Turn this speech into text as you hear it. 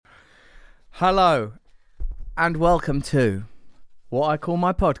Hello, and welcome to what I call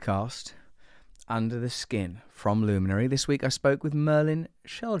my podcast, Under the Skin, from Luminary. This week I spoke with Merlin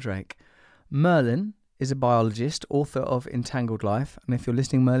Sheldrake. Merlin is a biologist, author of Entangled Life, and if you're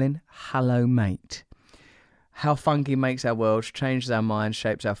listening, Merlin, hello, mate. How fungi makes our worlds, changes our minds,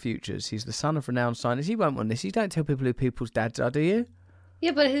 shapes our futures. He's the son of renowned scientists. You won't want this. You don't tell people who people's dads are, do you?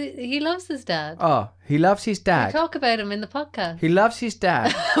 Yeah, but he loves his dad. Oh, he loves his dad. We talk about him in the podcast. He loves his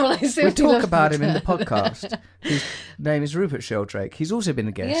dad. Well, we talk about him in the podcast. His name is Rupert Sheldrake. He's also been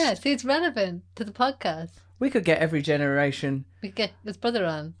a guest. Yeah, see, it's relevant to the podcast. We could get every generation. We could get his brother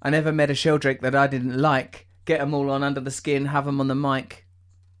on. I never met a Sheldrake that I didn't like. Get them all on Under the Skin, have them on the mic.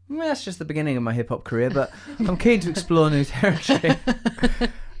 Well, that's just the beginning of my hip-hop career, but I'm keen to explore new territory.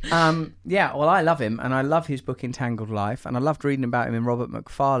 Well, I love him, and I love his book Entangled Life, and I loved reading about him in Robert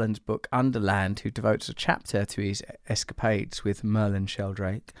Macfarlane's book Underland, who devotes a chapter to his escapades with Merlin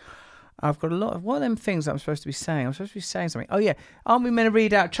Sheldrake. I've got a lot of... What are them things that I'm supposed to be saying? I'm supposed to be saying something. Oh, yeah. Aren't we meant to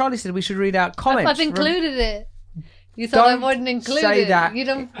read out... Charlie said we should read out comments. I've included it. You thought I wouldn't include say it. That. You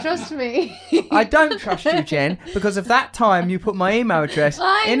don't trust me. I don't trust you, Jen, because of that time you put my email address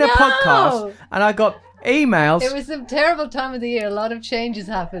in a podcast, and I got emails. It was a terrible time of the year. A lot of changes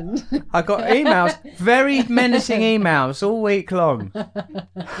happened. I got emails, very menacing emails all week long.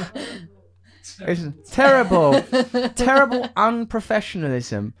 It's terrible, terrible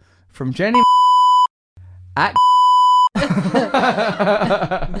unprofessionalism from Jenny at It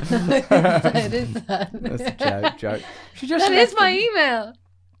is that. That's a joke. That is my email.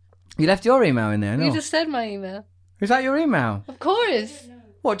 You left your email in there, no? You just said my email. Is that your email? Of course.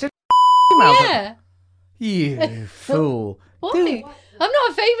 What, just email? Yeah. You fool. Why? I'm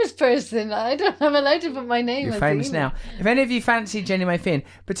not a famous person. I'm allowed to put my name. You're famous now. If any of you fancy Jenny May Finn,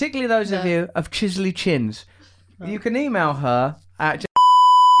 particularly those of you of chiselly chins, you can email her at...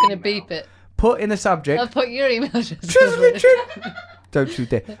 I'm going to beep it. Put in the subject. I'll put your email address. Chiselly chin. Don't you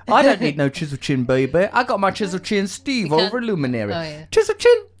dare. I don't need no chisel chin, baby. I got my chisel chin Steve over at Luminary. Oh, yeah. Chisel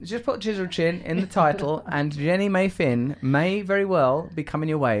chin. Just put chisel chin in the title, and Jenny May Finn may very well be coming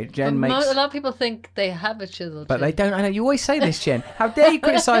your way. Jen makes... A lot of people think they have a chisel But chin. they don't. I know you always say this, Jen. How dare you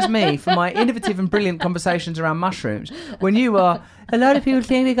criticise me for my innovative and brilliant conversations around mushrooms when you are... A lot of people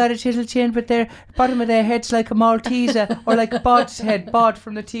think they got a chisel chin, but their bottom of their head's like a Malteser or like Bod's head. Bod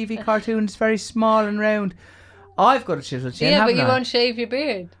from the TV cartoons, very small and round. I've got a chisel chin, Yeah, but you I? won't shave your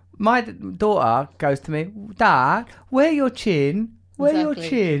beard. My daughter goes to me, Dad, where your chin? Where your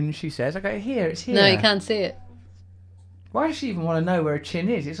chin? She says. I go, here, it's here. No, you can't see it. Why does she even want to know where a chin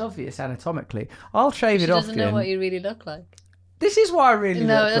is? It's obvious anatomically. I'll shave it off. She doesn't know what you really look like. This is what I really look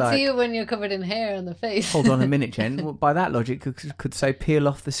like. No, that's you when you're covered in hair on the face. Hold on a minute, Jen. Well, by that logic, could say peel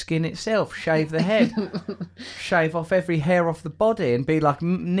off the skin itself, shave the head, shave off every hair off the body, and be like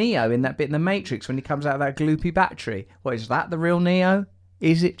Neo in that bit in the Matrix when he comes out of that gloopy battery. What, is that the real Neo?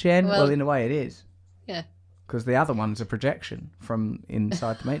 Is it, Jen? Well, in a way, it is. Yeah. Because the other one's a projection from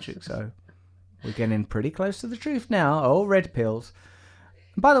inside the Matrix, so we're getting pretty close to the truth now. Oh, red pills.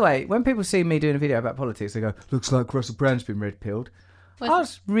 And by the way, when people see me doing a video about politics, they go, looks like Russell Brand's been red-pilled. I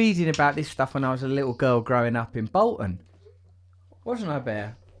was reading about this stuff when I was a little girl growing up in Bolton. Wasn't I,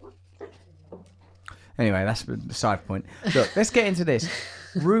 Bear? Anyway, that's the side point. Look, let's get into this.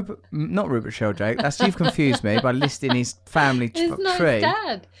 Not Rupert Sheldrake. You've confused me by listing his family tree. It's not his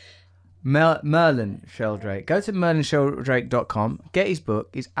dad. Merlin Sheldrake. Go to merlinsheldrake.com. Get his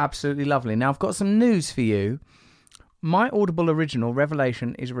book. It's absolutely lovely. Now, I've got some news for you. My Audible original,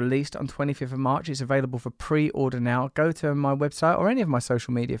 Revelation, is released on 25th of March. It's available for pre-order now. Go to my website or any of my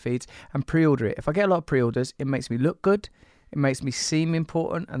social media feeds and pre-order it. If I get a lot of pre-orders, it makes me look good. It makes me seem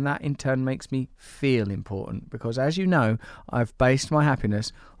important, and that in turn makes me feel important. Because as you know, I've based my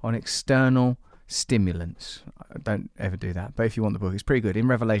happiness on external stimulants. Don't ever do that. But if you want the book, it's pretty good. In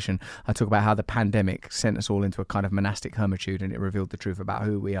Revelation, I talk about how the pandemic sent us all into a kind of monastic hermitude, and it revealed the truth about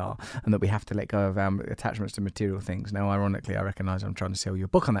who we are and that we have to let go of our attachments to material things. Now, ironically, I recognise I'm trying to sell you a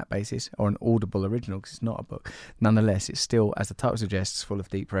book on that basis, or an Audible original, because it's not a book. Nonetheless, it's still, as the title suggests, full of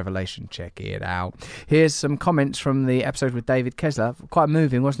deep revelation. Check it out. Here's some comments from the episode with David Kessler. Quite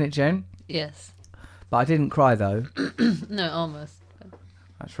moving, wasn't it, Jen? Yes. But I didn't cry, though. No, almost.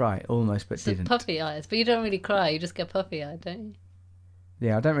 That's right, almost, but didn't. Puffy eyes, but you don't really cry. You just get puffy eyed, don't you?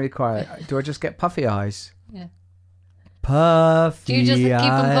 Yeah, I don't really cry. Do I just get puffy eyes? Yeah. Puffy eyes. Do you just keep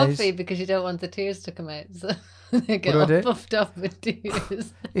them puffy because you don't want the tears to come out? So they get all puffed up with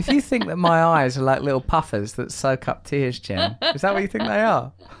tears. If you think that my eyes are like little puffers that soak up tears, Jen, is that what you think they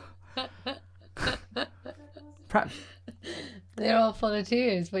are? Perhaps. They're all full of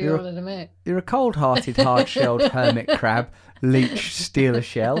tears, but you won't let them out. You're a cold-hearted, hard-shelled hermit crab, leech, steal a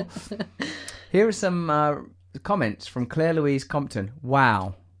shell. Here are some comments from Claire Louise Compton.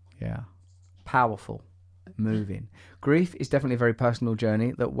 Wow. Yeah. Powerful. Moving. Grief is definitely a very personal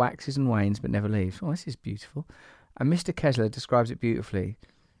journey that waxes and wanes but never leaves. Oh, this is beautiful. And Mr. Kessler describes it beautifully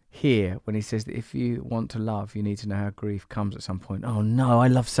here when he says that if you want to love, you need to know how grief comes at some point. Oh, no, I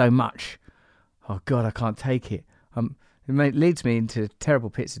love so much. Oh, God, I can't take it. Leads me into terrible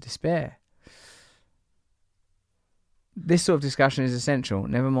pits of despair. This sort of discussion is essential,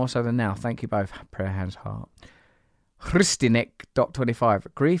 never more so than now. Thank you both. Prayer hands heart.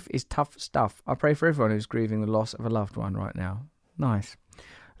 Christinek.25. Grief is tough stuff. I pray for everyone who's grieving the loss of a loved one right now. Nice.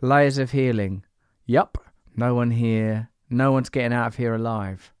 Layers of healing. Yup. No one here. No one's getting out of here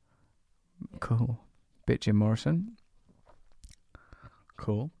alive. Cool. Bit Jim Morrison.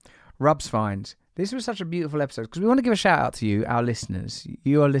 Cool. Rubs finds. This was such a beautiful episode because we want to give a shout out to you, our listeners.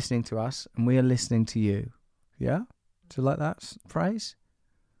 You are listening to us and we are listening to you. Yeah? Do you like that phrase?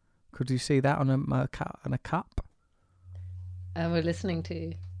 Could you see that on a cup? And we're listening to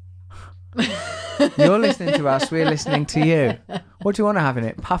you. You're listening to us, we're listening to you. What do you want to have in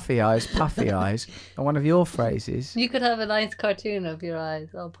it? Puffy eyes, and one of your phrases. You could have a nice cartoon of your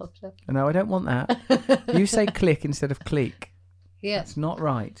eyes all puffed up. No, I don't want that. You say click instead of cleek. Yeah. That's not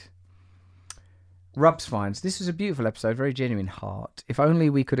right. Rubs finds. This was a beautiful episode, very genuine heart. If only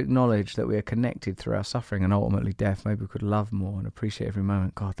we could acknowledge that we are connected through our suffering and ultimately death, maybe we could love more and appreciate every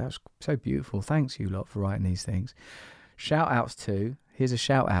moment. God, that was so beautiful. Thanks you lot for writing these things. Shout outs to, here's a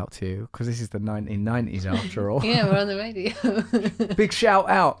shout out to, because this is the 1990s after all. Yeah, we're on the radio. Big shout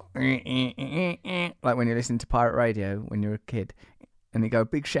out. Like when you're listening to pirate radio when you're a kid and you go,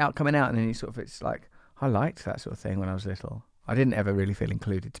 big shout coming out, and then you sort of, it's like, I liked that sort of thing when I was little. I didn't ever really feel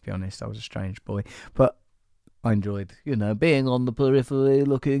included, to be honest. I was a strange boy, but I enjoyed, being on the periphery,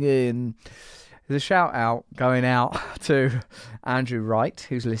 looking in. There's a shout out going out to Andrew Wright,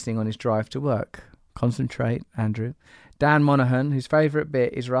 who's listening on his drive to work. Concentrate, Andrew. Dan Monaghan, whose favourite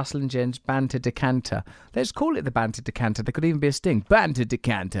bit is Russell and Jen's banter decanter. Let's call it the banter decanter. There could even be a sting. Banter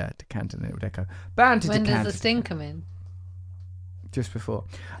decanter. Decanter, and it would echo. Banter when decanter. When does the sting come in? Just before.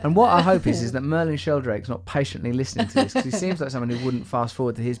 And what I hope is that Merlin Sheldrake's not patiently listening to this, because he seems like someone who wouldn't fast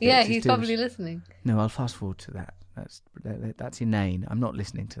forward to his bits. Yeah, he's probably listening. No, I'll fast forward to that. That's inane. I'm not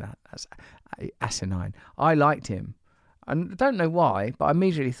listening to that. That's asinine. I liked him. I don't know why, but I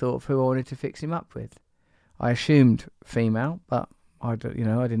immediately thought of who I wanted to fix him up with. I assumed female, but I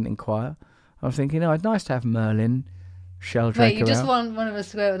didn't inquire. I was thinking, it's nice to have Merlin Sheldrake Wait, you around. just want one of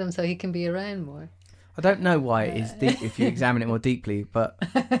us to go out with him so he can be around more. I don't know why it is deep if you examine it more deeply, but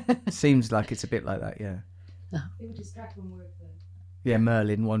it seems like it's a bit like that, yeah. It would distract from work though. Yeah,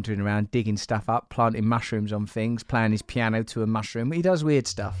 Merlin wandering around, digging stuff up, planting mushrooms on things, playing his piano to a mushroom. He does weird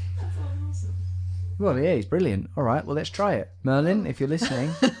stuff. That sounds awesome. Well, yeah, he's brilliant. All right, well, let's try it. Merlin, if you're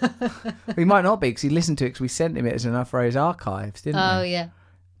listening. He might not be, because he listened to it because we sent him it as for his archives, didn't we? Oh, yeah.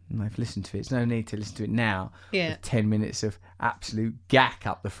 And I've listened to it. There's no need to listen to it now. Yeah. With 10 minutes of absolute gack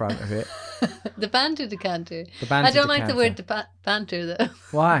up the front of it. The banter decanter. Banter I don't like the decanter. word banter, though.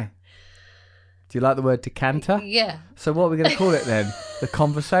 Why? Do you like the word decanter? Yeah. So what are we going to call it then? The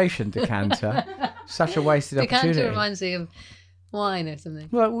conversation decanter. Such a wasted opportunity. Decanter reminds me of wine or something.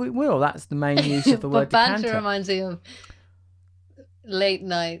 Well, we will. That's the main use of the word But banter decanter. reminds me of late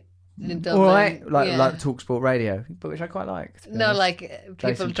night in Dublin. Like TalkSport Radio, but which I quite like. No, like people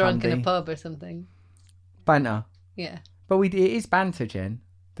Jason drunk in a Cundy. pub or something. Banter. Yeah. But it is banter, Jen.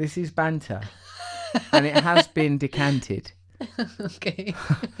 This is banter. And it has been decanted. Okay.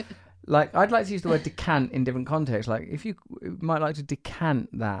 Like, I'd like to use the word decant in different contexts. Like, if you might like to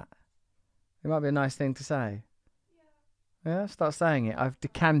decant that, it might be a nice thing to say. Yeah, start saying it. I've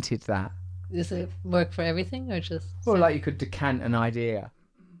decanted that. Does it work for everything or just... Well, like you could decant an idea.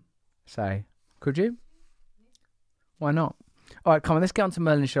 Say, could you? Why not? All right, come on, let's get on to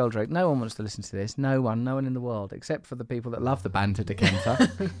Merlin Sheldrake. No one wants to listen to this. No one in the world, except for the people that love the banter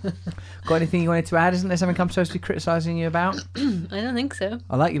decanter. Got anything you wanted to add? Isn't there something I'm supposed to be criticising you about? I don't think so.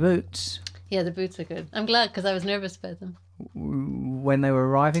 I like your boots. Yeah, the boots are good. I'm glad because I was nervous about them. When they were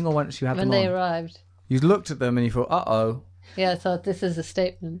arriving or once you had When them on? they arrived. You looked at them and you thought, uh-oh. Yeah, I thought this is a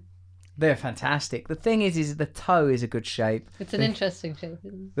statement. They're fantastic. The thing is the toe is a good shape. It's an interesting shape,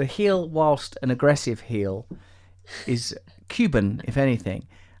 isn't it? The heel, whilst an aggressive heel, is Cuban, if anything.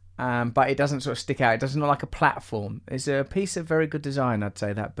 But it doesn't sort of stick out. It doesn't look like a platform. It's a piece of very good design, I'd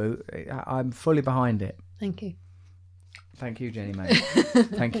say, that boot. I'm fully behind it. Thank you. Thank you, Jenny May.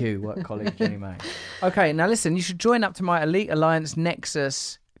 Thank you, work colleague Jenny May. Okay, now listen, you should join up to my Elite Alliance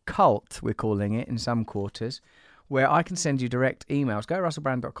Nexus cult, we're calling it in some quarters, where I can send you direct emails. Go to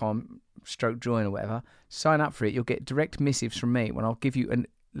russellbrand.com/join or whatever. Sign up for it. You'll get direct missives from me when I'll give you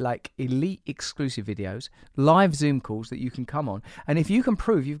like elite exclusive videos, live Zoom calls that you can come on. And if you can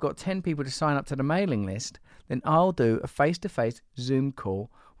prove you've got 10 people to sign up to the mailing list, then I'll do a face-to-face Zoom call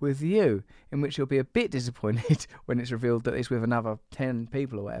with you, in which you'll be a bit disappointed when it's revealed that it's with another 10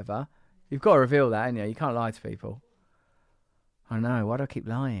 people or whatever. You've got to reveal that, haven't you? You can't lie to people. I know, why do I keep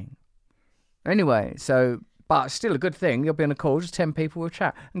lying? Anyway, but still a good thing. You'll be on a call, just 10 people will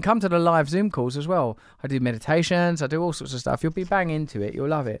chat. And come to the live Zoom calls as well. I do meditations, I do all sorts of stuff. You'll be bang into it, you'll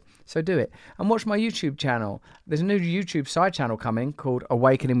love it. So do it. And watch my YouTube channel. There's a new YouTube side channel coming called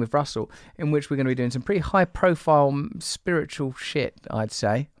Awakening with Russell, in which we're going to be doing some pretty high profile spiritual shit, I'd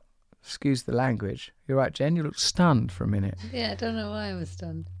say. Excuse the language. You're right, Jen, you look stunned for a minute. Yeah, I don't know why I was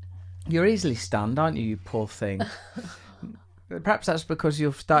stunned. You're easily stunned, aren't you, you poor thing? Perhaps that's because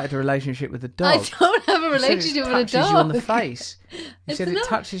you've started a relationship with a dog. I don't have a relationship with a dog. It touches you on the face. You said it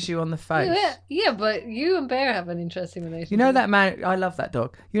touches you on the face. Yeah, but you and Bear have an interesting relationship. You know that man... I love that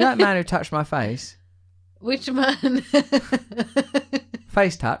dog. You know that man who touched my face? Which man?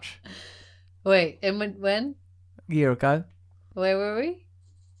 Face touch. Wait, and when? A year ago. Where were we?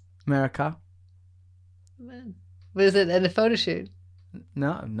 America. Man. Was it at a photo shoot?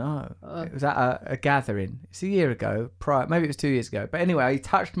 No. Oh. It was at a gathering. It's a year ago. Maybe it was 2 years ago. But anyway, he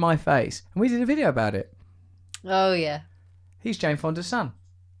touched my face. And we did a video about it. Oh, yeah. He's Jane Fonda's son.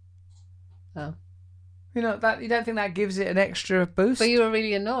 Oh. You know, you don't think that gives it an extra boost? But you were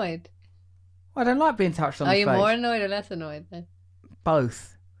really annoyed. I don't like being touched on the face. Are you more annoyed or less annoyed then?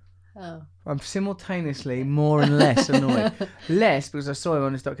 Both. Oh. I'm simultaneously more and less annoyed. Less because I saw him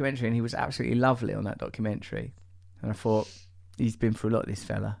on this documentary and he was absolutely lovely on that documentary. And I thought, he's been through a lot, this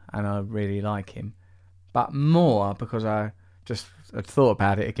fella, and I really like him. But more because I just had thought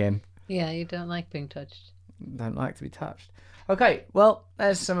about it again. Yeah, you don't like being touched. Don't like to be touched. Okay, well,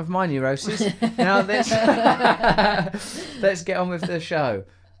 there's some of my neuroses. Now let's get on with the show.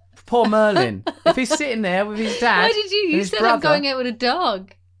 Poor Merlin. If he's sitting there with his dad. Why did you? You said I'm going out with a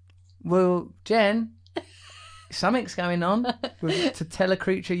dog. Well, Jen, something's going on to tell a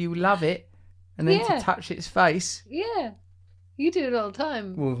creature you love it and then to touch its face. Yeah. You do it all the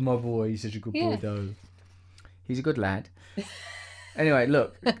time. Well, with my boy, he's such a good boy, though. He's a good lad. Anyway,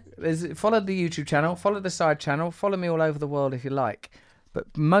 look, follow the YouTube channel, follow the side channel, follow me all over the world if you like. But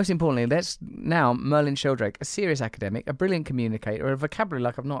most importantly, that's now Merlin Sheldrake, a serious academic, a brilliant communicator, a vocabulary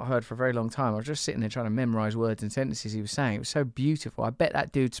like I've not heard for a very long time. I was just sitting there trying to memorise words and sentences he was saying. It was so beautiful. I bet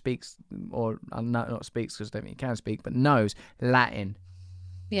that dude speaks, or not speaks because I don't think he can speak, but knows Latin.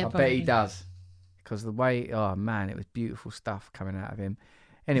 Yeah, I bet he does. Because the way, oh man, it was beautiful stuff coming out of him.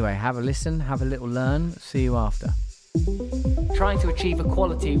 Anyway, have a listen, have a little learn. See you after. Trying to achieve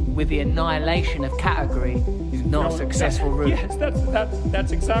equality with the annihilation of category is not a successful route. Yes,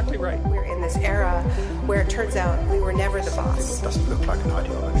 that's exactly right. We're in this era where it turns out we were never the boss. It doesn't look like an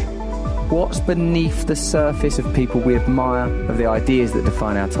ideology. What's beneath the surface of people we admire, of the ideas that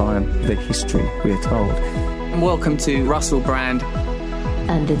define our time, the history we are told? Welcome to Russell Brand.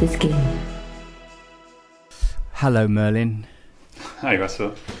 Under the Skin. Hello, Merlin. Hi,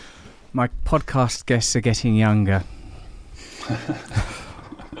 Russell. My podcast guests are getting younger.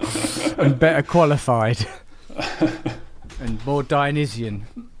 And better qualified. And more Dionysian.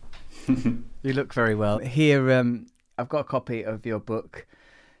 You look very well. Here, I've got a copy of your book,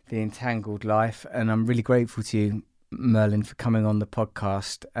 The Entangled Life, and I'm really grateful to you, Merlin, for coming on the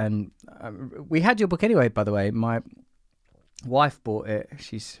podcast. And we had your book anyway, by the way. My wife bought it.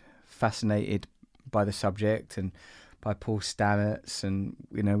 She's fascinated by the subject and by Paul Stamets, and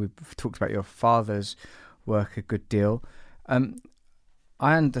we've talked about your father's work a good deal.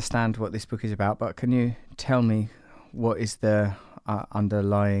 I understand what this book is about, but can you tell me what is the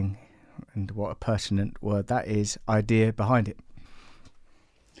underlying and what a pertinent word that is idea behind it?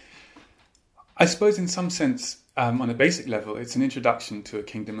 I suppose in some sense, on a basic level, it's an introduction to a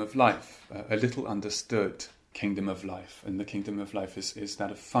kingdom of life, a little understood kingdom of life, and the kingdom of life is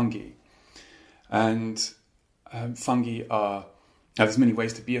that of fungi. And fungi there's many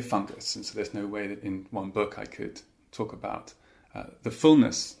ways to be a fungus, and so there's no way that in one book I could talk about the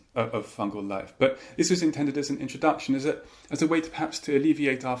fullness of fungal life. But this was intended as an introduction, as a way to perhaps to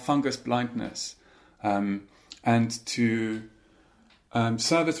alleviate our fungus blindness, and to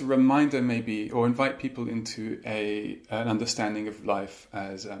serve as a reminder maybe, or invite people into an understanding of life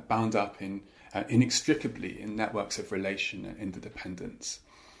as bound up inextricably in networks of relation and interdependence.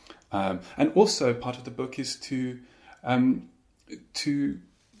 And also part of the book is to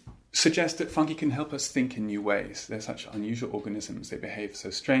suggest that fungi can help us think in new ways. They're such unusual organisms. They behave so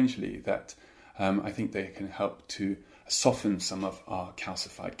strangely that I think they can help to soften some of our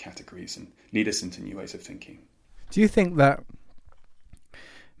calcified categories and lead us into new ways of thinking. Do you think that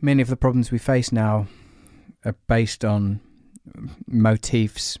many of the problems we face now are based on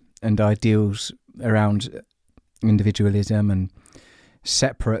motifs and ideals around individualism and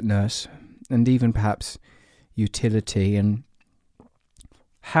separateness and even perhaps utility. And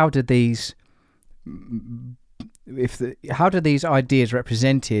how do these ideas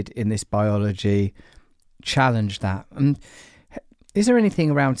represented in this biology challenge that? And is there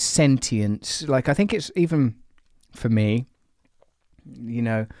anything around sentience? Like, I think it's, even for me, you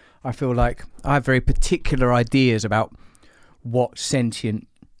know, I feel like I have very particular ideas about what sentient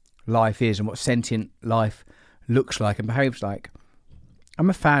life is and what sentient life looks like and behaves like. I'm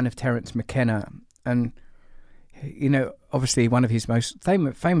a fan of Terence McKenna, and, you know, obviously one of his most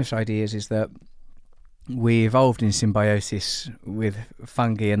famous ideas is that we evolved in symbiosis with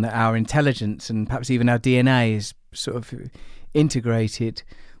fungi and that our intelligence and perhaps even our DNA is sort of integrated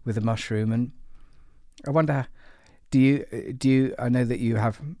with the mushroom. And I wonder, do you I know that you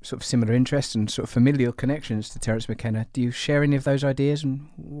have sort of similar interests and sort of familial connections to Terence McKenna. Do you share any of those ideas,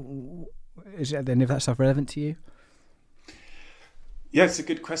 and is any of that stuff relevant to you? Yeah, it's a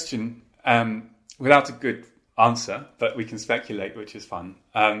good question. Without a good answer, but we can speculate, which is fun.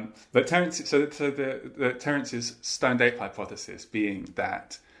 But Terence, so the Terence's stoned ape hypothesis being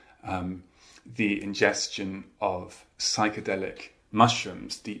that the ingestion of psychedelic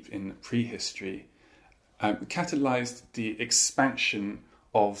mushrooms deep in prehistory catalyzed the expansion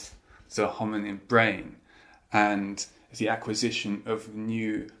of the hominin brain and the acquisition of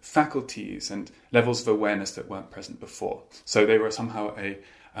new faculties and levels of awareness that weren't present before. So they were somehow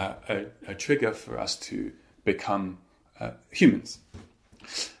a trigger for us to become humans.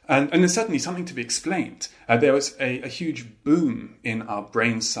 And there's certainly something to be explained. There was a huge boom in our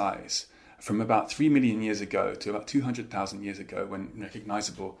brain size from about 3 million years ago to about 200,000 years ago, when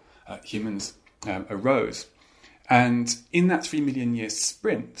recognizable humans arose. And in that 3 million year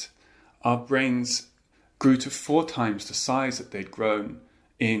sprint, our brains grew to 4 times the size that they'd grown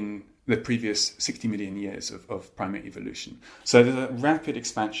in the previous 60 million years of primate evolution. So there's a rapid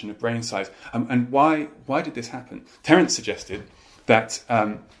expansion of brain size. And why did this happen? Terence suggested that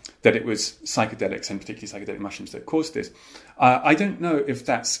it was psychedelics, and particularly psychedelic mushrooms, that caused this. I don't know if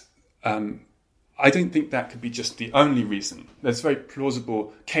that's... I don't think that could be just the only reason. There's a very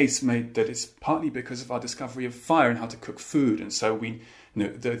plausible case made that it's partly because of our discovery of fire and how to cook food. And so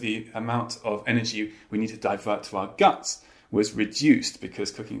the amount of energy we need to divert to our guts was reduced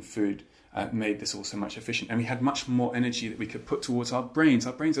because cooking food made this all so much efficient. And we had much more energy that we could put towards our brains.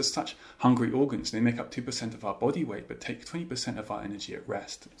 Our brains are such hungry organs. They make up 2% of our body weight, but take 20% of our energy at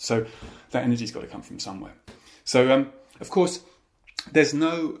rest. So that energy's got to come from somewhere. So, of course, there's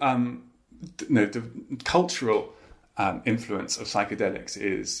the cultural influence of psychedelics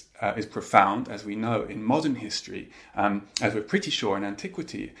is profound, as we know in modern history, as we're pretty sure in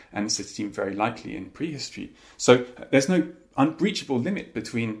antiquity, and it seemed very likely in prehistory. So there's no unbreachable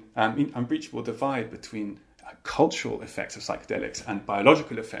divide between cultural effects of psychedelics and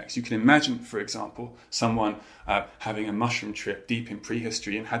biological effects. You can imagine, for example, someone having a mushroom trip deep in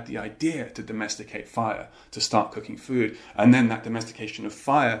prehistory and had the idea to domesticate fire, to start cooking food, and then that domestication of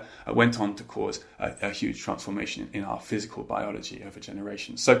fire went on to cause a huge transformation in our physical biology over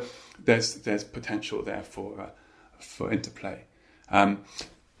generations. So there's potential there for interplay.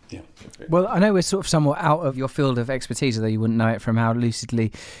 Yeah. Well, I know we're sort of somewhat out of your field of expertise, although you wouldn't know it from how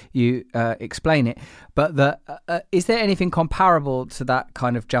lucidly you explain it. But is there anything comparable to that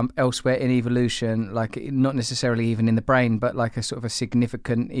kind of jump elsewhere in evolution, like not necessarily even in the brain, but like a sort of a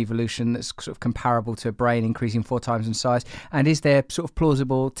significant evolution that's sort of comparable to a brain increasing 4 times in size? And is there sort of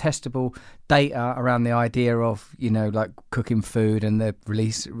plausible, testable data around the idea of, like cooking food and the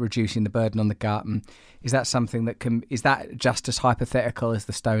reducing the burden on the gut? And is that something that is that just as hypothetical as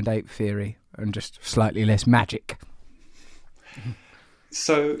the stoned ape theory and just slightly less magic?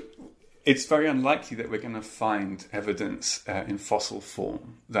 So it's very unlikely that we're going to find evidence in fossil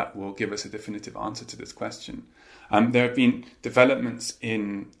form that will give us a definitive answer to this question. There have been developments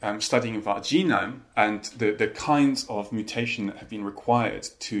in studying of our genome and the kinds of mutation that have been required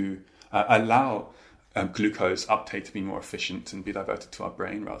to allow glucose uptake to be more efficient and be diverted to our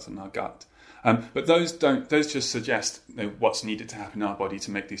brain rather than our gut. But those just suggest what's needed to happen in our body to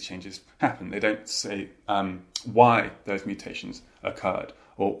make these changes happen. They don't say why those mutations occurred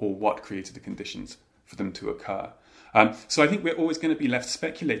or what created the conditions for them to occur. So I think we're always going to be left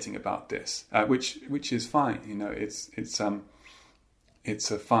speculating about this, which is fine.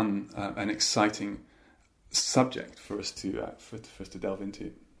 It's a fun and exciting subject for us to delve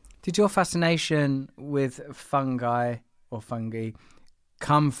into. Did your fascination with fungi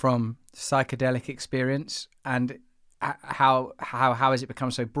come from psychedelic experience? And how has it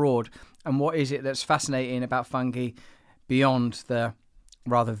become so broad, and what is it that's fascinating about fungi beyond the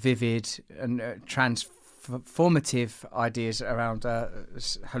rather vivid and transformative ideas around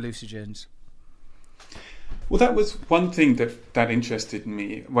hallucinogens? Well, that was one thing that interested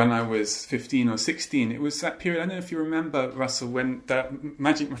me when I was 15 or 16. It was that period, I don't know if you remember, Russell, when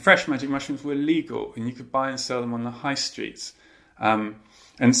fresh magic mushrooms were legal and you could buy and sell them on the high streets.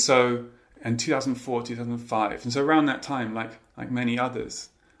 And so, in 2004, 2005, and so around that time, like many others,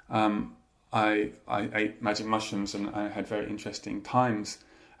 I ate magic mushrooms, and I had very interesting times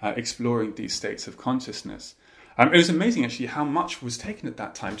exploring these states of consciousness. It was amazing, actually, how much was taken at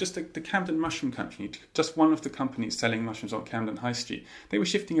that time. Just the Camden Mushroom Company, just one of the companies selling mushrooms on Camden High Street, they were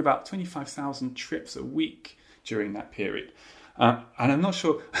shifting about 25,000 trips a week during that period. And I'm not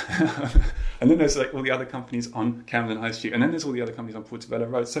sure. And then there's like all the other companies on Camden High Street, and then there's all the other companies on Portobello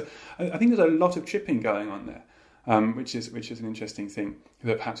Road. So I think there's a lot of tripping going on there, which is an interesting thing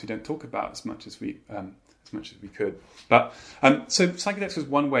that perhaps we don't talk about as much as we could. But so psychedelics was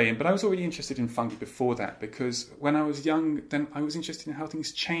one way in, but I was already interested in fungi before that, because when I was young, then I was interested in how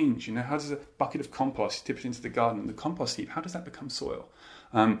things change. You know, how does a bucket of compost, you tip it into the garden, and the compost heap, how does that become soil?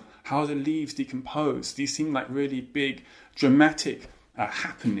 How the leaves decompose? These seem like really big, dramatic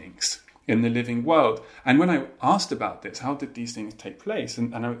happenings in the living world. And when I asked about this, how did these things take place?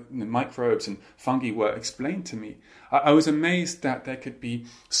 And the microbes and fungi were explained to me. I was amazed that there could be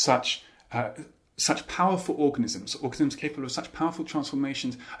such powerful organisms capable of such powerful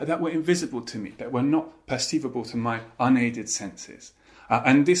transformations that were invisible to me, that were not perceivable to my unaided senses.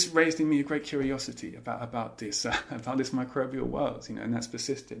 And this raised in me a great curiosity about this microbial world, you know, and that's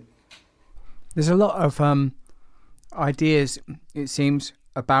persisted. There's a lot of ideas, it seems,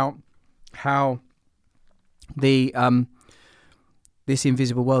 about how the this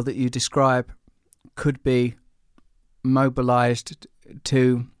invisible world that you describe could be mobilized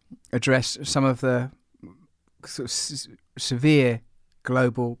to address some of the sort of severe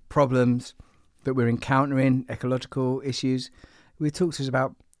global problems that we're encountering, ecological issues. Will you talk to us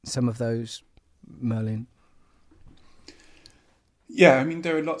about some of those, Merlin? Yeah, I mean,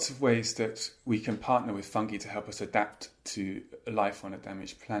 there are lots of ways that we can partner with fungi to help us adapt to life on a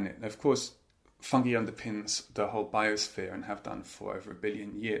damaged planet. Of course, fungi underpins the whole biosphere and have done for over 1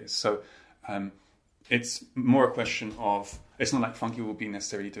 billion years. So it's more a question of, it's not like fungi will be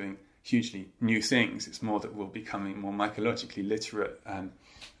necessarily doing hugely new things. It's more that we're becoming more mycologically literate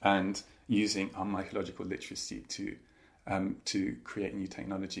and using our mycological literacy to create new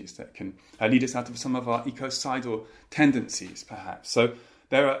technologies that can lead us out of some of our ecocidal tendencies, perhaps. So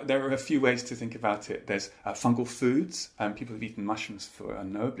there are a few ways to think about it. There's fungal foods. People have eaten mushrooms for a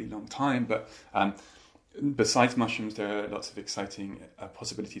nobly long time, but besides mushrooms, there are lots of exciting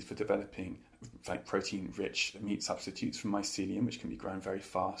possibilities for developing like protein-rich meat substitutes from mycelium, which can be grown very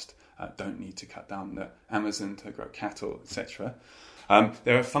fast. Don't need to cut down the Amazon to grow cattle, etc.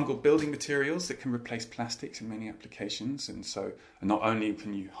 There are fungal building materials that can replace plastics in many applications, and so not only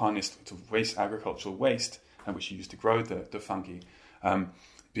can you harness agricultural waste, which you use to grow the fungi,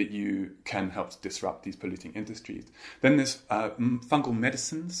 but you can help to disrupt these polluting industries. Then there's fungal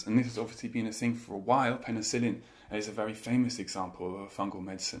medicines, and this has obviously been a thing for a while. Penicillin is a very famous example of a fungal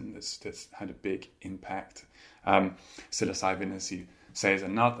medicine that's had a big impact. Psilocybin, as you say, is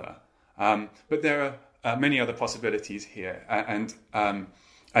another. But there are many other possibilities here, and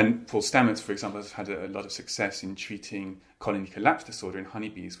Paul Stamets, for example, has had a lot of success in treating colony collapse disorder in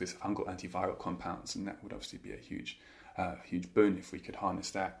honeybees with fungal antiviral compounds, and that would obviously be a huge boon if we could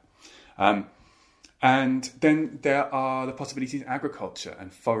harness that. And then there are the possibilities in agriculture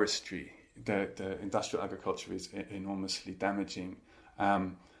and forestry. The industrial agriculture is enormously damaging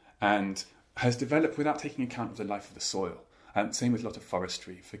and has developed without taking account of the life of the soil. Same with a lot of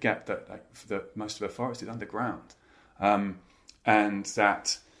forestry. Forget that most of our forest is underground. And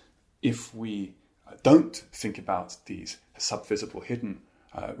that if we don't think about these sub-visible hidden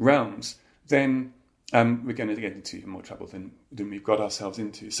realms, then we're going to get into more trouble than we've got ourselves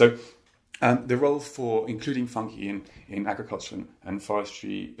into. So the role for including fungi in agriculture and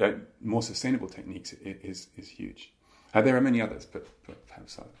forestry, more sustainable techniques, is huge. There are many others, but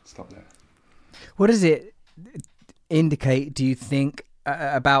perhaps I'll stop there. What does it indicate, do you think,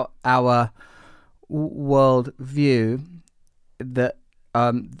 about our world view that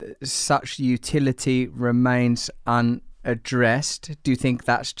such utility remains unaddressed? Do you think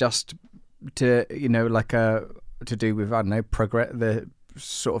that's just to do with, I don't know, the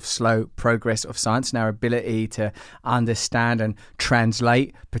sort of slow progress of science and our ability to understand and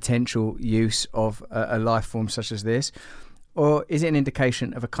translate potential use of a life form such as this? Or is it an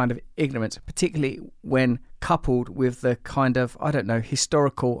indication of a kind of ignorance, particularly when coupled with the kind of, I don't know,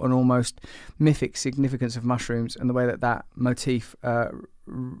 historical and almost mythic significance of mushrooms and the way that motif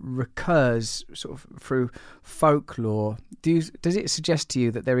recurs sort of through folklore? Does it suggest to you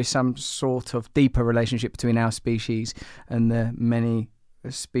that there is some sort of deeper relationship between our species and the many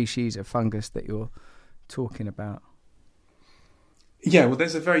species of fungus that you're talking about? Yeah, well,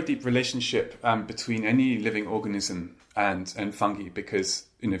 there's a very deep relationship between any living organism and fungi, because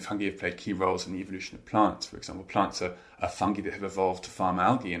fungi have played key roles in the evolution of plants. For example, plants are fungi that have evolved to farm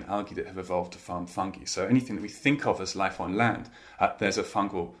algae, and algae that have evolved to farm fungi. So anything that we think of as life on land, there's a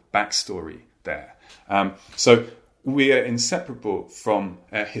fungal backstory there. So we are inseparable from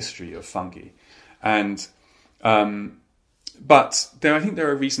a history of fungi, and but I think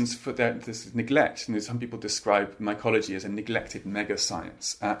there are reasons for this neglect. Some people describe mycology as a neglected mega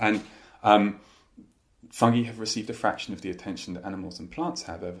science, and fungi have received a fraction of the attention that animals and plants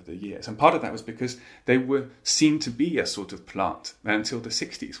have over the years. And part of that was because they were seen to be a sort of plant until the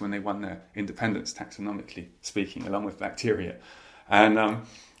 60s, when they won their independence, taxonomically speaking, along with bacteria.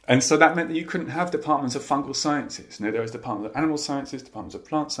 And so that meant that you couldn't have departments of fungal sciences. There was departments of animal sciences, departments of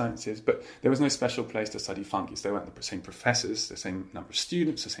plant sciences, but there was no special place to study fungi. They weren't the same professors, the same number of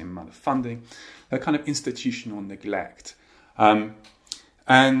students, the same amount of funding. They're kind of institutional neglect.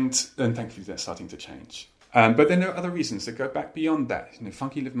 And thankfully they're starting to change. But then there are other reasons that go back beyond that.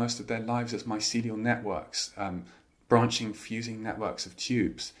 Fungi live most of their lives as mycelial networks, branching, fusing networks of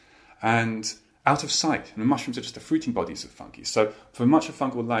tubes. And out of sight. Mushrooms are just the fruiting bodies of fungi. So for much of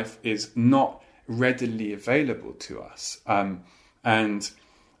fungal life is not readily available to us.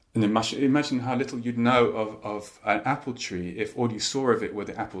 Imagine how little you'd know of an apple tree if all you saw of it were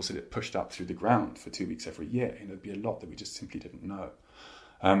the apples that it pushed up through the ground for 2 weeks every year. There'd be a lot that we just simply didn't know.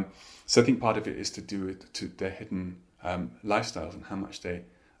 So I think part of it is to do with their hidden lifestyles and how much they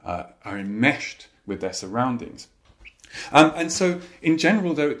are enmeshed with their surroundings. And so, in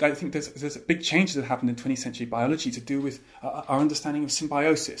general, though, I think there's big changes that happened in 20th century biology to do with our understanding of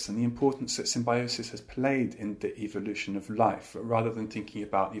symbiosis and the importance that symbiosis has played in the evolution of life, rather than thinking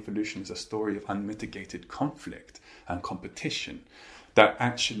about evolution as a story of unmitigated conflict and competition. That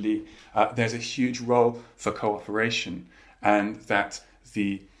actually there's a huge role for cooperation, and that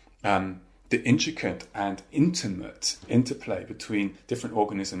the intricate and intimate interplay between different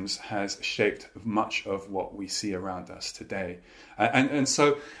organisms has shaped much of what we see around us today. And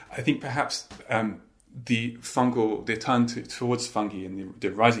so I think perhaps the turn towards fungi and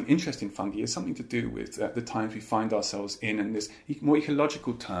the rising interest in fungi is something to do with the times we find ourselves in, and this more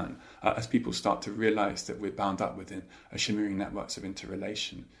ecological turn as people start to realize that we're bound up within shimmering networks of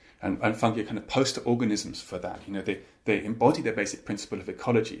interrelation. And fungi are kind of poster organisms for that. They embody their basic principle of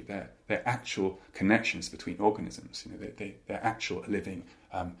ecology, their actual connections between organisms. They're actual living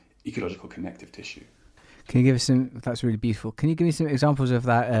ecological connective tissue. Can you give us some? That's really beautiful. Can you give me some examples of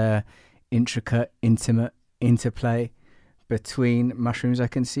that intricate, intimate interplay between mushrooms? I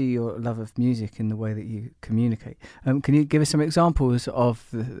can see your love of music in the way that you communicate. Can you give us some examples of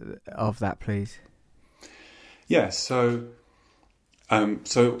that, please? Yeah. So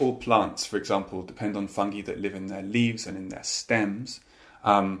all plants, for example, depend on fungi that live in their leaves and in their stems,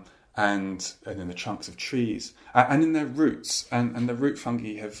 and in the trunks of trees, and in their roots. And the root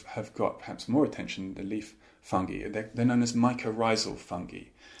fungi have got perhaps more attention than the leaf fungi. They're known as mycorrhizal fungi.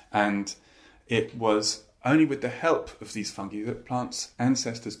 And it was only with the help of these fungi that plants'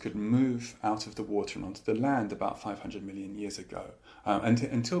 ancestors could move out of the water and onto the land about 500 million years ago.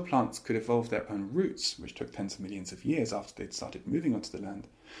 Until plants could evolve their own roots, which took tens of millions of years after they'd started moving onto the land,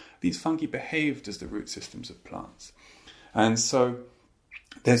 these fungi behaved as the root systems of plants. And so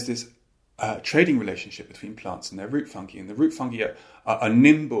there's this trading relationship between plants and their root fungi. And the root fungi are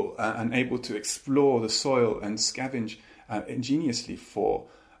nimble and able to explore the soil and scavenge ingeniously for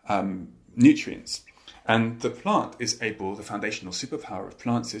nutrients. And the plant is able, the foundational superpower of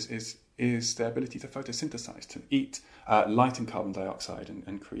plants is their ability to photosynthesize, to eat light and carbon dioxide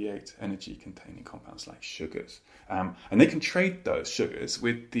and create energy-containing compounds like sugars. And they can trade those sugars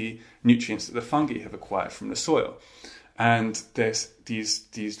with the nutrients that the fungi have acquired from the soil. And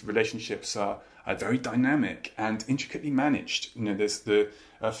these relationships are very dynamic and intricately managed. There's the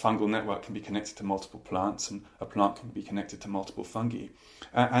fungal network can be connected to multiple plants, and a plant can be connected to multiple fungi.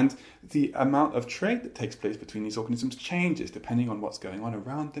 And the amount of trade that takes place between these organisms changes depending on what's going on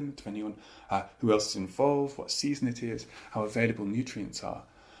around them, depending on who else is involved, what season it is, how available nutrients are.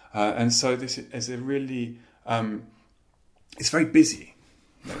 And so this is a really, it's very busy.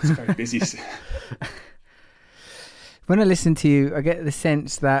 It's very busy. When I listen to you, I get the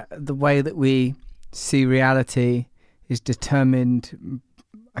sense that the way that we see reality is determined,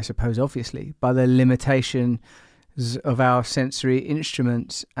 I suppose, obviously, by the limitations of our sensory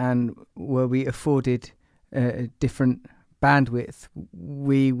instruments, and were we afforded different bandwidth,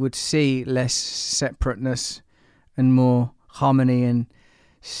 we would see less separateness and more harmony and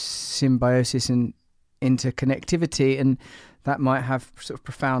symbiosis and interconnectivity, and that might have sort of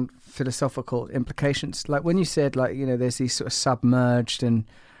profound philosophical implications. Like when you said, like, you know, there's these sort of submerged and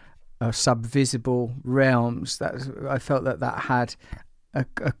subvisible realms, that I felt that had a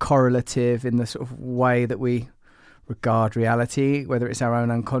correlative in the sort of way that we regard reality, whether it's our own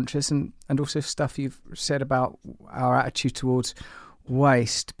unconscious, and also stuff you've said about our attitude towards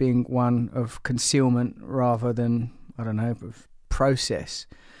waste being one of concealment rather than, I don't know, of process.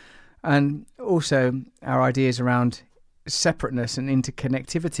 And also our ideas around separateness and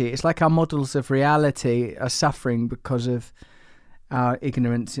interconnectivity. It's like our models of reality are suffering because of our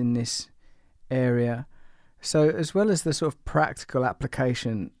ignorance in this area. So as well as the sort of practical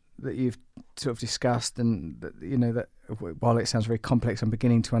application that you've sort of discussed, and that, you know, that while it sounds very complex, I'm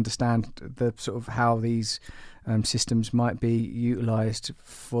beginning to understand the sort of how these systems might be utilised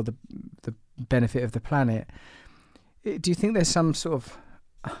for the benefit of the planet. Do you think there's some sort of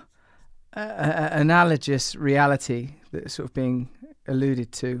analogous reality that's sort of being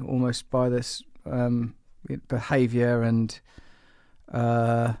alluded to almost by this behaviour and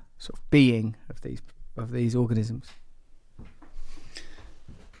sort of being of these organisms?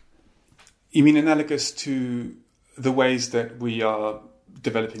 You mean analogous to the ways that we are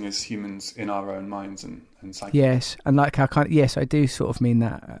developing as humans in our own minds and psyche? Yes, and like yes, I do sort of mean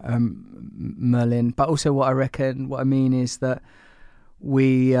that, Merlin. But also what I mean is that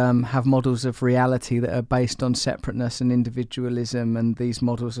we have models of reality that are based on separateness and individualism, and these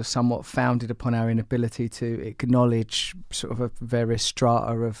models are somewhat founded upon our inability to acknowledge sort of a various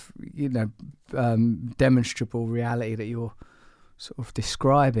strata of, you know, demonstrable reality that you're sort of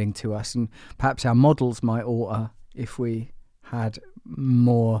describing to us. And perhaps our models might alter if we had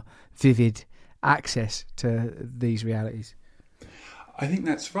more vivid access to these realities. I think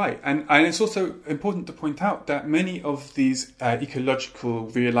that's right. And it's also important to point out that many of these ecological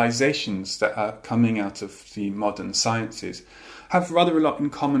realizations that are coming out of the modern sciences have rather a lot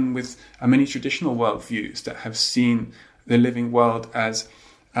in common with many traditional worldviews that have seen the living world as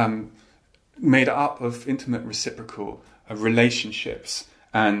made up of intimate reciprocal relationships,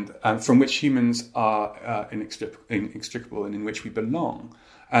 and from which humans are inextricable and in which we belong.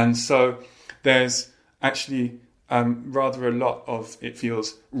 And so there's actually rather a lot of, it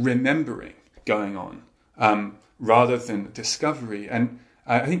feels, remembering going on rather than discovery. And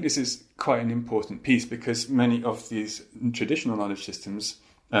I think this is quite an important piece, because many of these traditional knowledge systems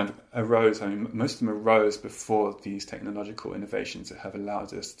arose, I mean, most of them arose before these technological innovations that have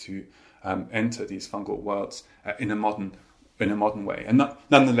allowed us to enter these fungal worlds in a modern way, and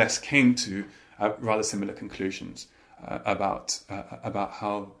nonetheless came to rather similar conclusions about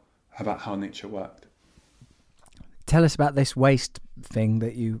how nature worked. Tell us about this waste thing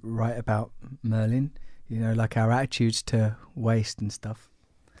that you write about, Merlin. You know, like our attitudes to waste and stuff.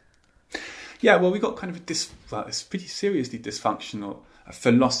 Yeah, well, we got kind of this pretty seriously dysfunctional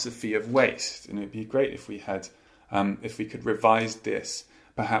philosophy of waste, and it'd be great if we had, if we could revise this,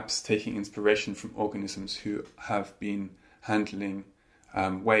 perhaps taking inspiration from organisms who have been handling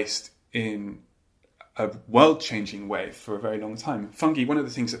waste in a world-changing way for a very long time. Fungi, one of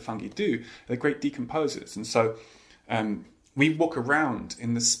the things that fungi do, they're great decomposers, and so we walk around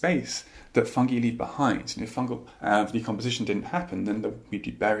in the space that fungi leave behind. And if fungal decomposition didn't happen, then we'd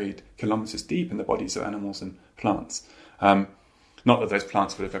be buried kilometers deep in the bodies of animals and plants. Not that those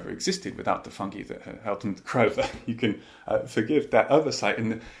plants would have ever existed without the fungi that helped them to grow, but you can forgive that oversight.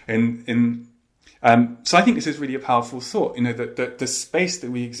 So I think this is really a powerful thought. You know, that the space that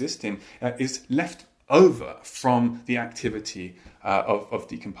we exist in is left over from the activity of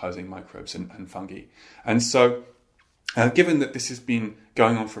decomposing microbes and fungi. And so given that this has been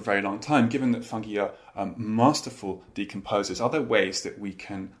going on for a very long time, given that fungi are masterful decomposers, are there ways that we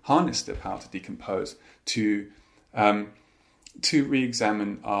can harness their power to decompose to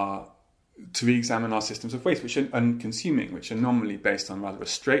re-examine our systems of waste, which are unconsuming, which are normally based on rather a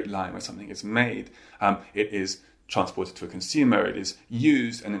straight line where something is made, it is transported to a consumer, it is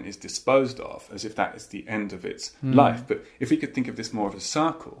used, and then is disposed of, as if that is the end of its life. But if we could think of this more of a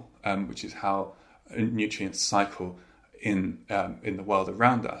circle, which is how nutrients cycle in the world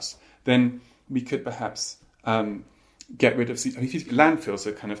around us, then we could perhaps get rid of landfills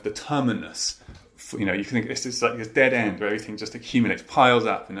are kind of the terminus. You know, you can think this is like this dead end where everything just accumulates, piles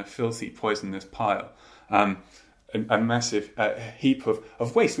up in a filthy, poisonous pile. a massive heap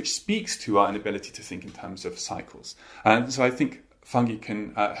of waste, which speaks to our inability to think in terms of cycles. And so I think fungi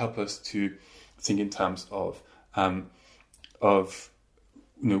can help us to think in terms of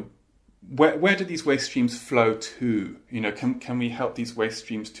where do these waste streams flow to? Can we help these waste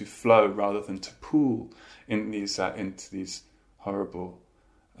streams to flow rather than to pool in these into these horrible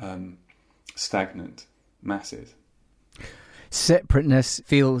stagnant masses? Separateness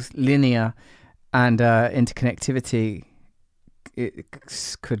feels linear, and interconnectivity, it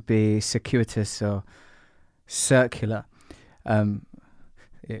could be circuitous or circular. It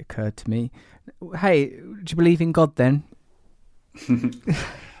occurred to me. Hey, do you believe in God then?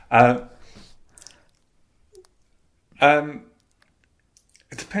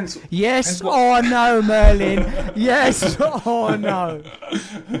 It depends. Yes Depends or no, Merlin. Yes or no.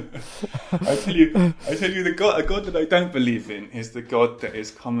 I tell you, a God that I don't believe in is the God that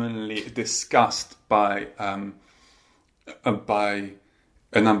is commonly discussed by a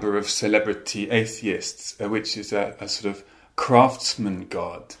number of celebrity atheists, which is a sort of craftsman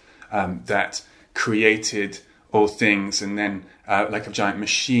God that created all things, and then like a giant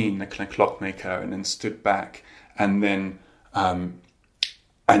machine, a clockmaker, and then stood back, and then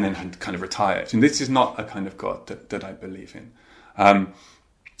kind of retired. And this is not a kind of God that I believe in.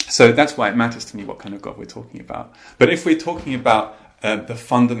 So that's why it matters to me what kind of God we're talking about. But if we're talking about the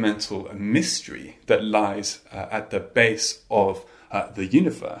fundamental mystery that lies at the base of the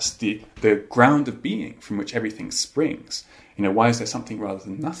universe, the ground of being from which everything springs, why is there something rather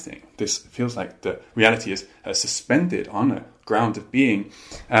than nothing? This feels like the reality is suspended on a ground of being.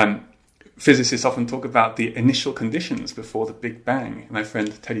 Physicists often talk about the initial conditions before the Big Bang. My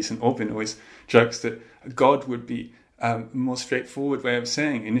friend Teddy St. Aubyn always jokes that God would be a more straightforward way of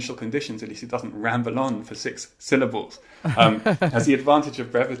saying initial conditions. At least it doesn't ramble on for 6 syllables. Has the advantage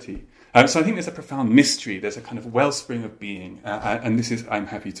of brevity. So I think there's a profound mystery. There's a kind of wellspring of being, and this is. I'm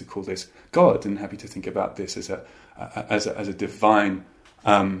happy to call this God, and happy to think about this as a divine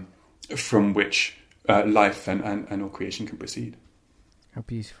from which life and all creation can proceed. How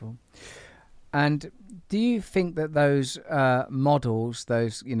beautiful. And do you think that those models,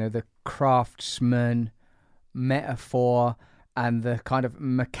 those, the craftsman metaphor and the kind of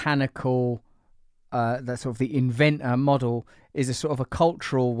mechanical, that sort of the inventor model, is a sort of a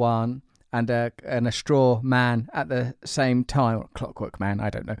cultural one and a straw man at the same time, or clockwork man, I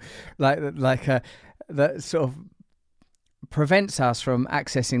don't know, like that sort of prevents us from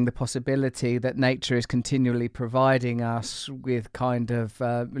accessing the possibility that nature is continually providing us with kind of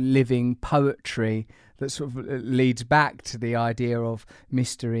living poetry that sort of leads back to the idea of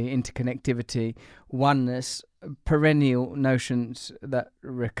mystery, interconnectivity, oneness, perennial notions that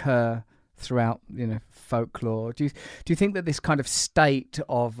recur throughout, folklore. Do you think that this kind of state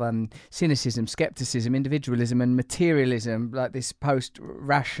of cynicism, skepticism, individualism, and materialism, like this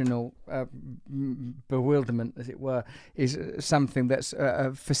post-rational bewilderment, as it were, is something that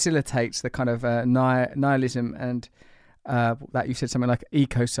facilitates the kind of nihilism and that you said something like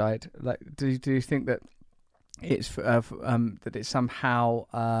ecocide? Like, do you think that it's that it somehow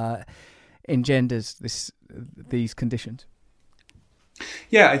engenders these conditions?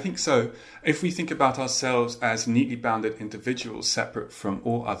 Yeah, I think so. If we think about ourselves as neatly bounded individuals separate from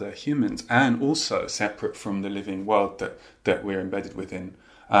all other humans and also separate from the living world that we're embedded within,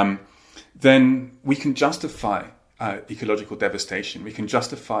 then we can justify ecological devastation. We can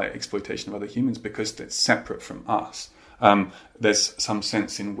justify exploitation of other humans because it's separate from us. There's some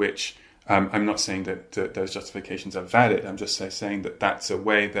sense in which I'm not saying that those justifications are valid. I'm just saying that that's a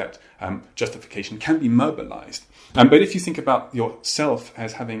way that justification can be mobilized. But if you think about yourself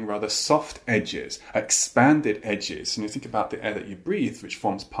as having rather soft edges, expanded edges, and you think about the air that you breathe, which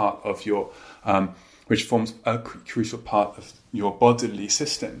forms a crucial part of your bodily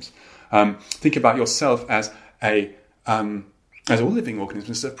systems. Think about yourself as all living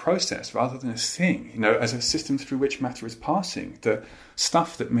organisms, as a process rather than a thing, as a system through which matter is passing. The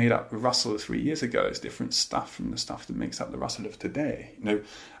stuff that made up the Russell 3 years ago is different stuff from the stuff that makes up the Russell of today.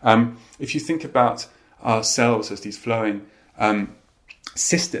 If you think about ourselves as these flowing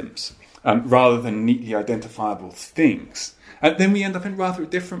systems rather than neatly identifiable things, then we end up in rather a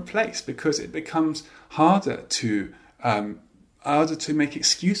different place, because it becomes harder to make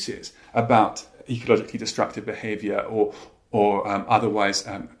excuses about ecologically destructive behavior or otherwise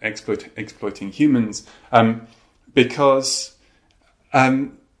exploiting humans, because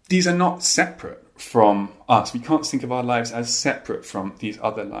these are not separate from us. We can't think of our lives as separate from these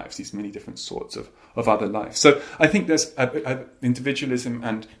other lives, these many different sorts of other lives. So I think there's individualism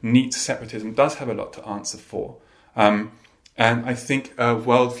and neat separatism does have a lot to answer for. And I think a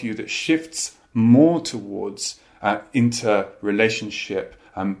worldview that shifts more towards interrelationship,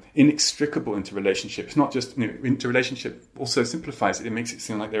 inextricable interrelationship. It's not just, interrelationship also simplifies it. It makes it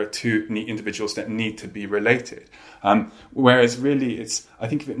seem like there are two individuals that need to be related. Whereas really I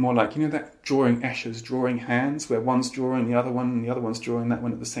think of it more like, that drawing, Escher's drawing hands, where one's drawing the other one and the other one's drawing that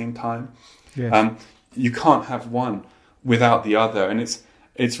one at the same time. Yes. You can't have one without the other. And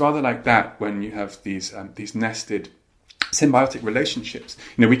it's rather like that when you have these nested symbiotic relationships.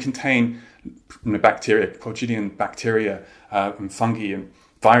 We contain bacteria, Porgidian bacteria, and fungi and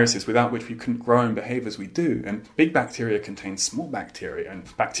viruses without which we couldn't grow and behave as we do. And big bacteria contain small bacteria, and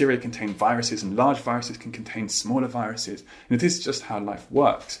bacteria contain viruses, and large viruses can contain smaller viruses. And this is just how life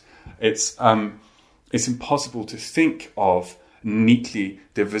works. It's impossible to think of neatly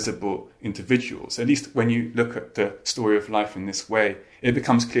divisible individuals. At least when you look at the story of life in this way, it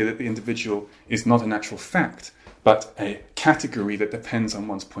becomes clear that the individual is not an actual fact, but a category that depends on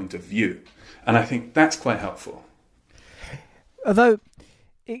one's point of view. And I think that's quite helpful. Although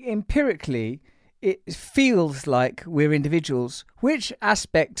empirically, it feels like we're individuals. Which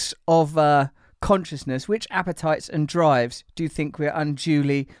aspects of consciousness, which appetites and drives do you think we're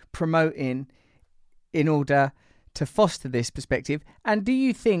unduly promoting in order to foster this perspective? And do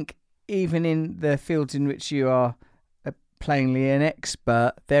you think, even in the fields in which you are plainly an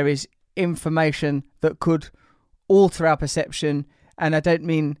expert, there is information that could alter our perception? And I don't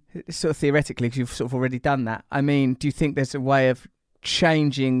mean sort of theoretically, because you've sort of already done that. I mean, do you think there's a way of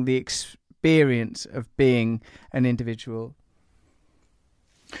changing the experience of being an individual?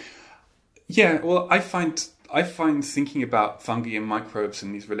 Yeah, well, I find thinking about fungi and microbes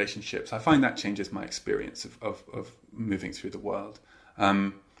and these relationships, I find that changes my experience of moving through the world.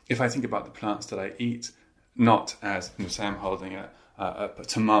 If I think about the plants that I eat, not as, say I'm holding a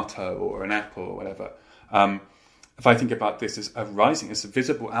tomato or an apple or whatever, if I think about this as a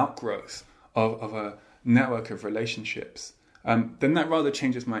visible outgrowth of a network of relationships, then that rather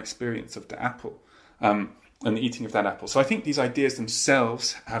changes my experience of the apple and the eating of that apple. So I think these ideas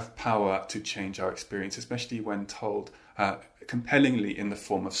themselves have power to change our experience, especially when told compellingly in the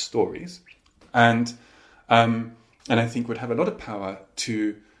form of stories. And I think would have a lot of power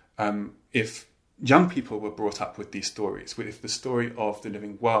to, if young people were brought up with these stories, if the story of the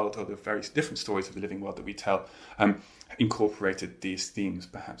living world, or the various different stories of the living world that we tell, incorporated these themes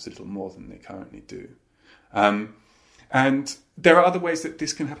perhaps a little more than they currently do. And there are other ways that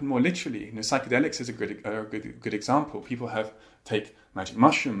this can happen more literally. Psychedelics is a good example. People take magic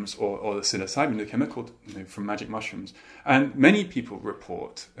mushrooms or the psilocybin, the chemical from magic mushrooms, and many people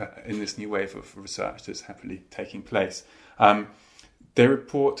report in this new wave of research that's happily taking place. They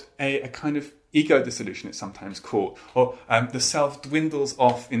report a kind of ego dissolution, it's sometimes called, or the self dwindles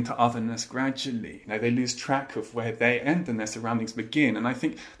off into otherness gradually. They lose track of where they end and their surroundings begin. And I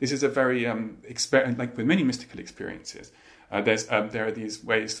think this is a very like with many mystical experiences, there are these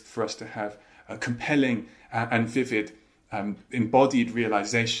ways for us to have compelling and vivid embodied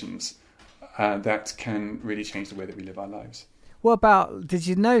realizations that can really change the way that we live our lives. What about, did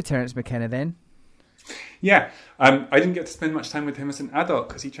you know Terence McKenna then? Yeah, I didn't get to spend much time with him as an adult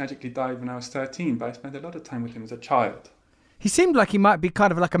because he tragically died when I was 13, but I spent a lot of time with him as a child. He seemed like he might be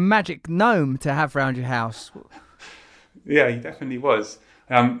kind of like a magic gnome to have around your house. Yeah, he definitely was.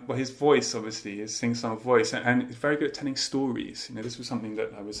 Well, his voice, obviously, his sing-song voice, and he's very good at telling stories. This was something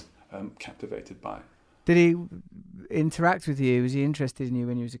that I was captivated by. Did he interact with you? Was he interested in you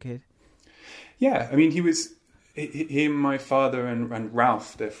when you was a kid? Yeah, I mean, he and my father and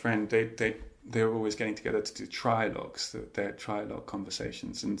Ralph, their friend, they were always getting together to do trialogues, their trialogue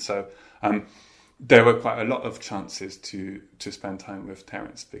conversations. And so there were quite a lot of chances to spend time with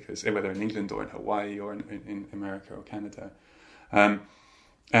Terence, because whether in England or in Hawaii or in America or Canada.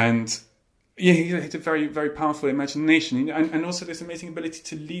 And yeah, he had a very, very powerful imagination, and also this amazing ability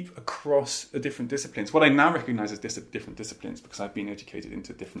to leap across the different disciplines. What I now recognize as different disciplines, because I've been educated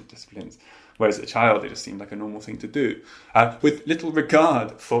into different disciplines, whereas as a child it just seemed like a normal thing to do, with little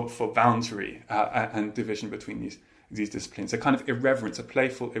regard for boundary and division between these disciplines. A kind of irreverence, a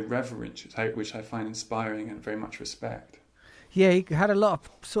playful irreverence, which I find inspiring and very much respect. Yeah, he had a lot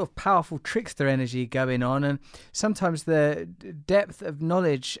of sort of powerful trickster energy going on, and sometimes the depth of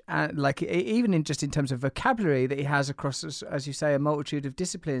knowledge, and like even in terms of vocabulary that he has across, as you say, a multitude of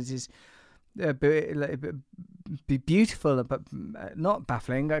disciplines, is be beautiful, but not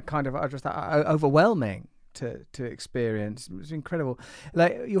baffling. Kind of just overwhelming to experience. It was incredible.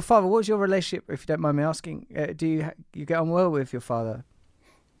 Like your father, what was your relationship, if you don't mind me asking? Do you get on well with your father?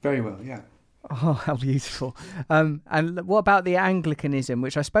 Very well, yeah. Oh, how beautiful. And what about the Anglicanism,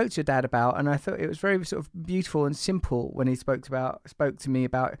 which I spoke to your dad about, and I thought it was very sort of beautiful and simple when he spoke to me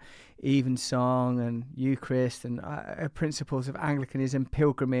about evensong and Eucharist and principles of Anglicanism,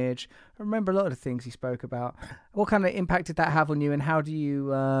 pilgrimage. I remember a lot of the things he spoke about. What kind of impact did that have on you, and how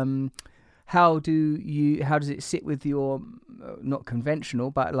does it sit with your not conventional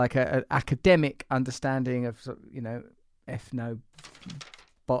but like a academic understanding of, you know,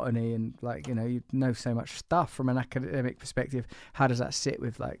 ethnobotany, and like, you know so much stuff from an academic perspective? How does that sit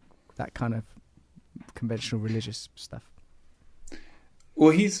with like that kind of conventional religious stuff?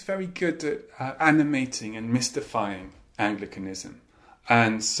 Well, he's very good at animating and mystifying Anglicanism,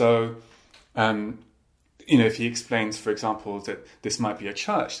 and so if he explains, for example, that this might be a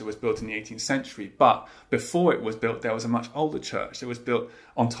church that was built in the 18th century, but before it was built, there was a much older church that was built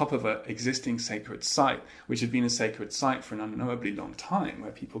on top of an existing sacred site, which had been a sacred site for an unknowably long time,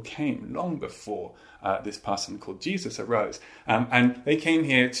 where people came long before this person called Jesus arose. And they came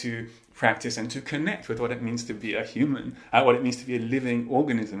here to practice and to connect with what it means to be a human, what it means to be a living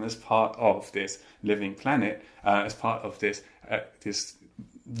organism as part of this living planet, as part of this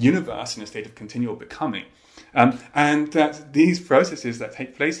universe in a state of continual becoming. And that these processes that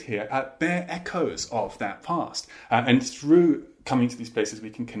take place here bear echoes of that past. And through coming to these places, we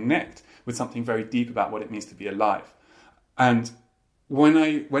can connect with something very deep about what it means to be alive. And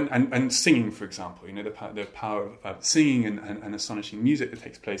when singing, for example, the power of singing and astonishing music that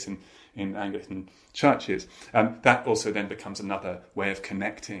takes place in Anglican churches, that also then becomes another way of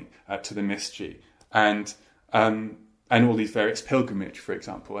connecting to the mystery. And all these various pilgrimage, for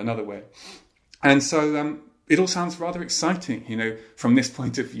example, another way. And so it all sounds rather exciting, from this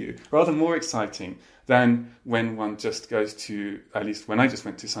point of view, rather more exciting than when one just goes to, at least when I just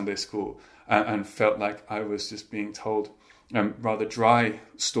went to Sunday school and felt like I was just being told rather dry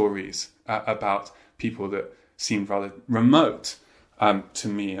stories about people that seemed rather remote to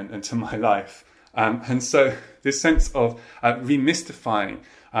me and to my life. And so this sense of remystifying,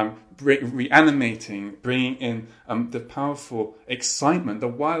 reanimating, bringing in the powerful excitement, the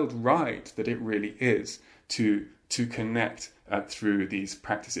wild ride that it really is to connect through these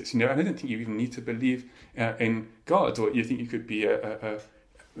practices. I don't think you even need to believe in God, or you think you could be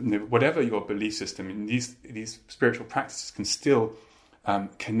whatever your belief system. In these spiritual practices can still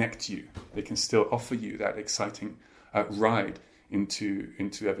connect you. They can still offer you that exciting ride into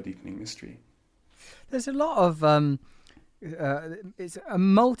ever deepening mystery. There's a lot of it's a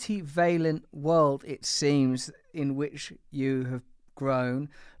multivalent world, it seems, in which you have grown.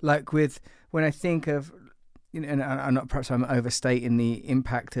 Like when I think of, and perhaps I'm overstating the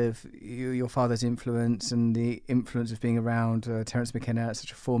impact of your father's influence and the influence of being around Terence McKenna at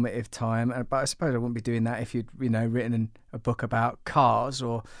such a formative time. But I suppose I wouldn't be doing that if you'd written a book about cars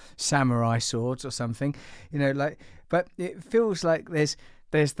or samurai swords or something. But it feels like there's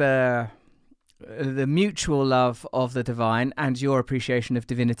the mutual love of the divine and your appreciation of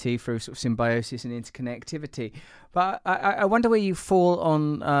divinity through sort of symbiosis and interconnectivity. But I wonder where you fall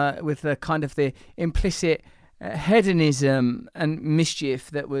on with the kind of the implicit hedonism and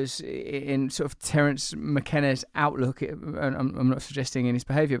mischief that was in sort of Terence McKenna's outlook. And I'm not suggesting in his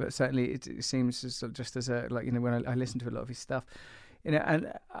behaviour, but certainly it seems just as when I listen to a lot of his stuff,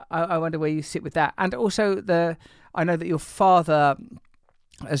 and I wonder where you sit with that. And also I know that your father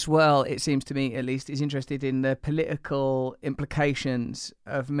as well, it seems to me at least, is interested in the political implications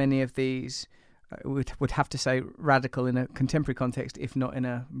of many of these, would have to say radical in a contemporary context, if not in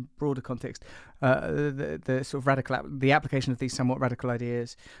a broader context, the sort of the application of these somewhat radical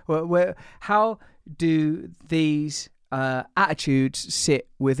ideas. How do these attitudes sit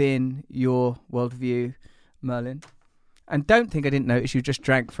within your worldview, Merlin? And don't think I didn't notice you just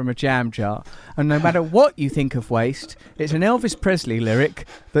drank from a jam jar. And no matter what you think of waste, it's an Elvis Presley lyric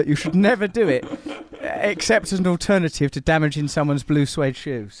that you should never do it, except as an alternative to damaging someone's blue suede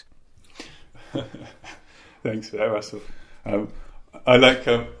shoes. Thanks for that, Russell. I like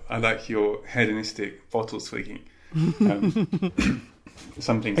your hedonistic bottle swigging.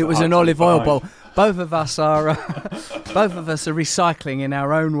 Something. It was an olive oil bowl. Both of us are recycling in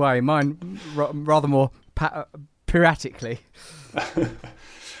our own way. Mine rather more piratically.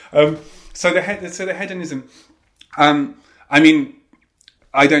 So the hedonism. I mean,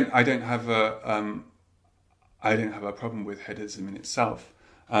 I don't have a problem with hedonism in itself.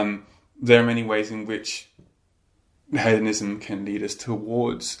 There are many ways in which hedonism can lead us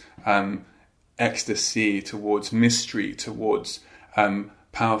towards ecstasy, towards mystery, towards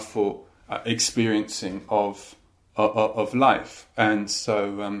powerful experiencing of life. And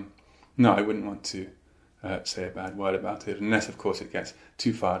so, no, I wouldn't want to say a bad word about it, unless, of course, it gets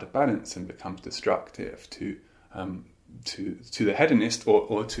too far out of balance and becomes destructive to the hedonist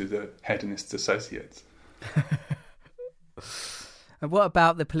or to the hedonist's associates. And what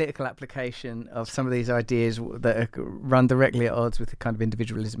about the political application of some of these ideas that run directly at odds with the kind of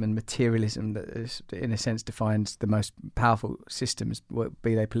individualism and materialism that is, in a sense, defines the most powerful systems,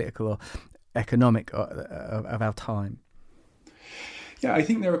 be they political or economic, of our time? Yeah, I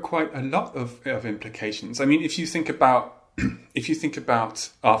think there are quite a lot of implications. I mean, if you think about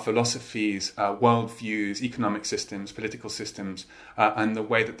our philosophies, worldviews, economic systems, political systems, and the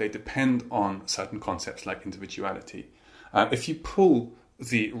way that they depend on certain concepts like individuality, if you pull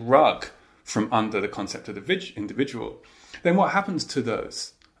the rug from under the concept of the individual, then what happens to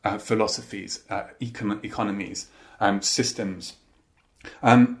those philosophies, economies, systems?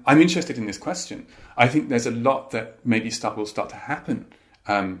 I'm interested in this question. I think there's a lot that maybe will start to happen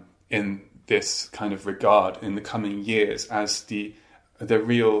in this kind of regard in the coming years as the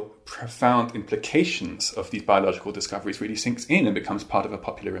real profound implications of these biological discoveries really sinks in and becomes part of a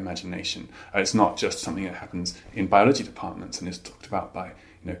popular imagination. It's not just something that happens in biology departments and is talked about by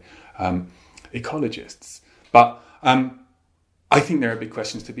ecologists. But I think there are big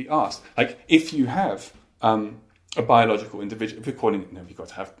questions to be asked. Like, if you have a biological individual, if you're calling it, you've got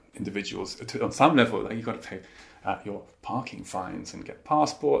to have individuals on some level. Like, you've got to pay your parking fines and get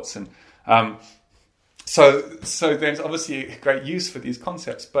passports, and so there's obviously a great use for these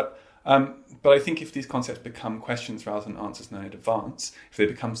concepts. But I think if these concepts become questions rather than answers known in advance, if they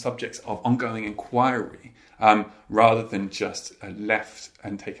become subjects of ongoing inquiry rather than just left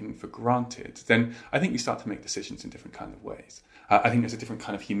and taken for granted, then I think we start to make decisions in different kind of ways. I think there's a different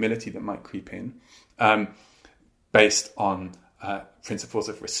kind of humility that might creep in, based on principles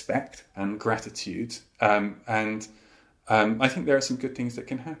of respect and gratitude. And I think there are some good things that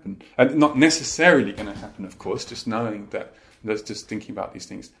can happen. And not necessarily going to happen, of course, just knowing that just thinking about these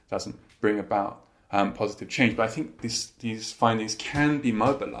things doesn't bring about positive change. But I think these findings can be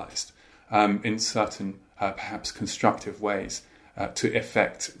mobilized in certain, perhaps constructive ways to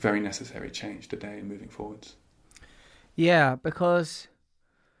effect very necessary change today and moving forwards. Yeah, because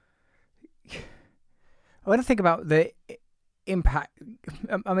when I think about the impact,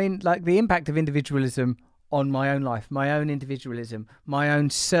 I mean, like the impact of individualism on my own life, my own individualism, my own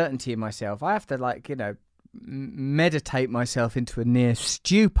certainty in myself, I have to meditate myself into a near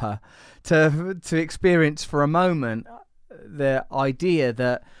stupor to experience for a moment the idea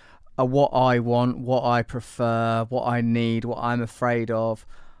that what I want, what I prefer, what I need, what I'm afraid of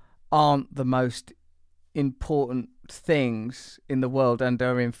aren't the most important things in the world and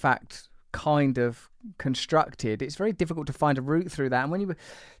are in fact kind of constructed. It's very difficult to find a route through that. And when you were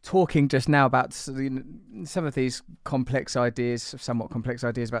talking just now about some of these somewhat complex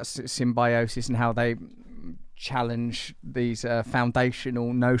ideas about symbiosis and how they challenge these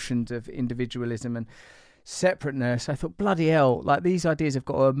foundational notions of individualism and separateness, I thought, bloody hell, like these ideas have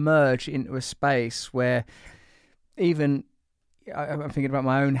got to emerge into a space where even I'm thinking about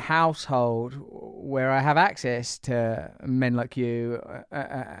my own household where I have access to men like you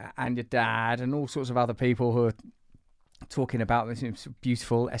and your dad and all sorts of other people who are talking about this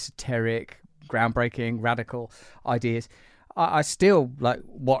beautiful, esoteric, groundbreaking, radical ideas. I still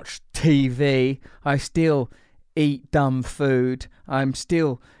watch TV. I still eat dumb food. I'm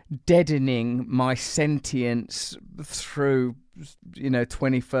still deadening my sentience through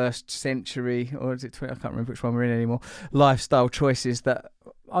 21st century, or is it I can't remember which one we're in anymore, lifestyle choices that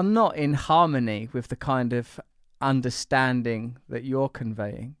are not in harmony with the kind of understanding that you're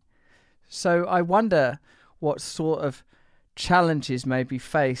conveying. So I wonder what sort of challenges may be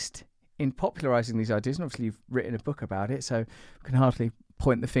faced in popularising these ideas. And obviously you've written a book about it, so we can hardly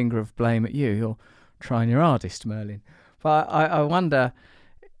point the finger of blame at you. You're trying your hardest, Merlin. But I wonder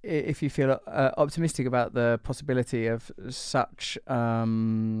if you feel optimistic about the possibility of such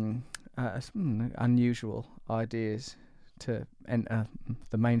unusual ideas to enter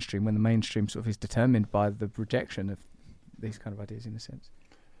the mainstream when the mainstream sort of is determined by the rejection of these kind of ideas, in a sense.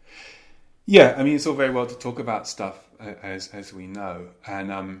 Yeah, I mean, it's all very well to talk about stuff as we know,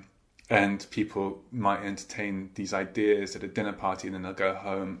 and people might entertain these ideas at a dinner party and then they'll go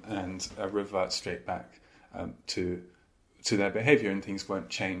home and revert straight back to their behaviour, and things won't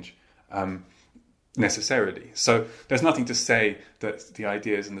change necessarily. So there's nothing to say that the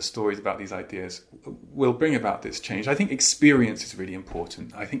ideas and the stories about these ideas will bring about this change. I think experience is really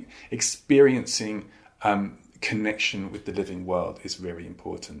important. I think experiencing connection with the living world is very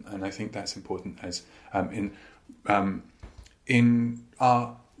important, and I think that's important as in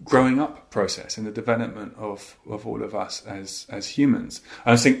our growing up process and the development of all of us as humans.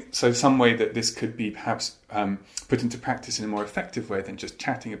 And I think so some way that this could be perhaps put into practice in a more effective way than just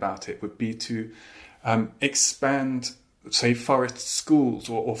chatting about it would be to expand, say, forest schools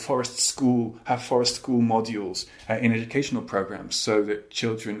or forest school modules in educational programs, so that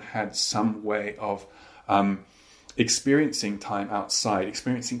children had some way of experiencing time outside,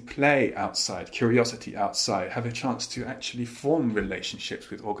 experiencing play outside, curiosity outside, have a chance to actually form relationships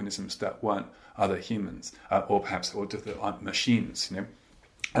with organisms that weren't other humans, or that aren't machines,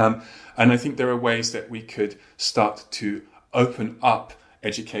 and I think there are ways that we could start to open up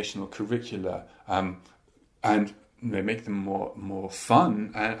educational curricula and make them more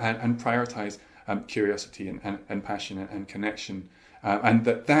fun and prioritize curiosity and passion and connection, and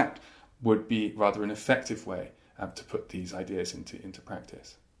that would be rather an effective way to put these ideas into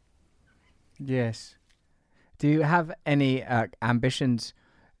practice. Yes. Do you have any ambitions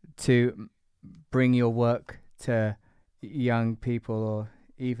to bring your work to young people or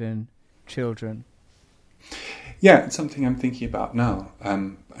even children? Yeah, it's something I'm thinking about now,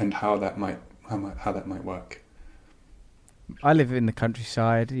 and how that might work. I live in the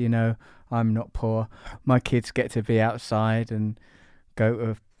countryside, I'm not poor. My kids get to be outside and go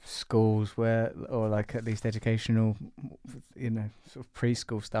to schools or like at least educational, sort of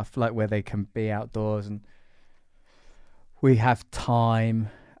preschool stuff, like where they can be outdoors and we have time.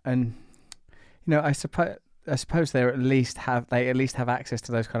 And, I suppose they at least have access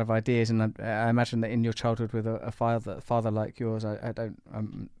to those kind of ideas. And I imagine that in your childhood with a father like yours, I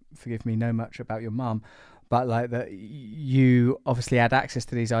don't, forgive me, know much about your mum, but like that you obviously had access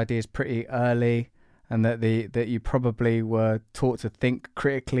to these ideas pretty early, and that you probably were taught to think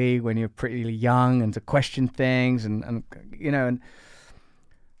critically when you're pretty young and to question things, and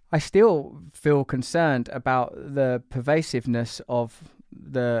I still feel concerned about the pervasiveness of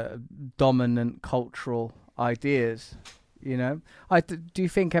the dominant cultural ideas. Do you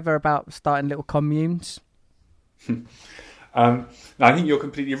think ever about starting little communes? I think you're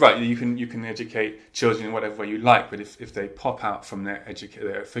completely right. You can educate children in whatever way you like, but if they pop out from their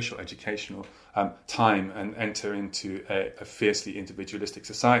official educational time and enter into a fiercely individualistic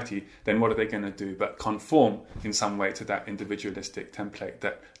society, then what are they going to do but conform in some way to that individualistic template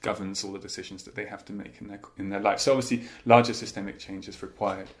that governs all the decisions that they have to make in their life? So obviously, larger systemic change is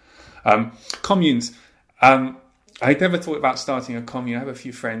required. Communes. I never thought about starting a commune. I have a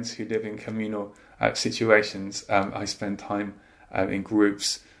few friends who live in communal situations. I spend time in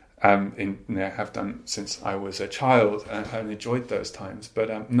groups. Have done since I was a child, and I've enjoyed those times.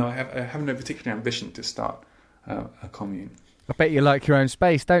 But no, I have no particular ambition to start a commune. I bet you like your own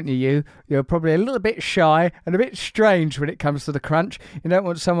space, don't you? You're probably a little bit shy and a bit strange when it comes to the crunch. You don't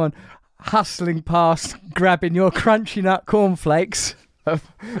want someone hustling past, grabbing your crunchy nut cornflakes at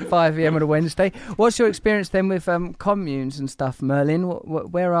 5 p.m. on a Wednesday. What's your experience then with communes and stuff, Merlin?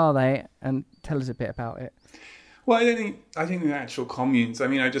 Where are they? And tell us a bit about it. Well, I think the actual communes. I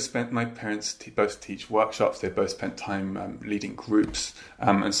mean, my parents both teach workshops. They both spent time leading groups,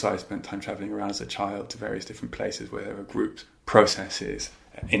 and so I spent time travelling around as a child to various different places where there were group processes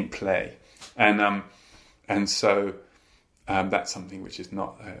in play, and so that's something which is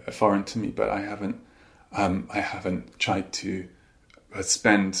not foreign to me. But I haven't tried to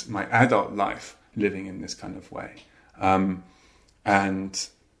spend my adult life living in this kind of way,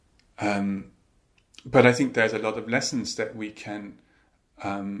 but I think there's a lot of lessons that we can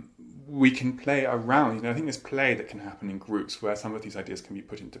play around. I think there's play that can happen in groups where some of these ideas can be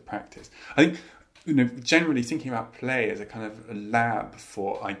put into practice. I think, generally thinking about play as a kind of a lab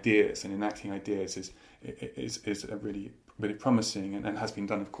for ideas and enacting ideas is a really, really promising and has been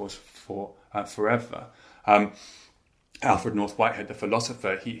done, of course, for forever. Alfred North Whitehead, the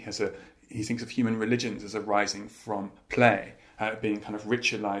philosopher, he thinks of human religions as arising from play. Being kind of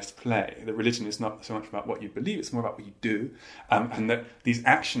ritualized play. The religion is not so much about what you believe, it's more about what you do, and that these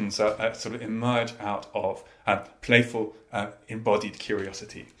actions are sort of emerge out of playful, embodied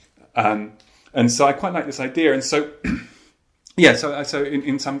curiosity. And so I quite like this idea. And so, so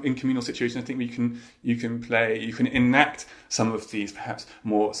in communal situations, I think you can enact some of these perhaps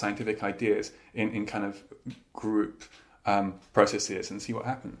more scientific ideas in kind of group processes and see what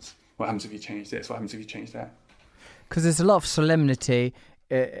happens. What happens if you change this? What happens if you change that? Because there's a lot of solemnity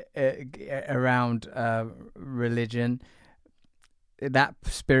around religion. That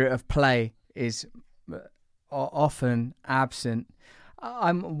spirit of play is often absent.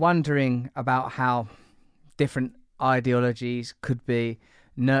 I'm wondering about how different ideologies could be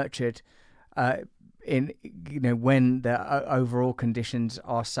nurtured when the overall conditions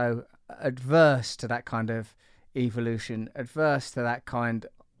are so adverse to that kind of evolution, adverse to that kind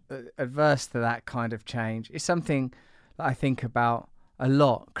adverse to that kind of change. It's something that I think about a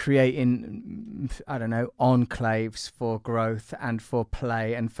lot, creating, I don't know, enclaves for growth and for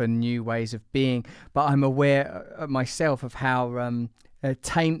play and for new ways of being. But I'm aware myself of how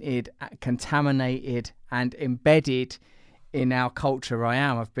tainted, contaminated and embedded in our culture I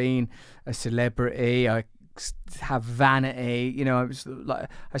am. I've been a celebrity, I have vanity, you know.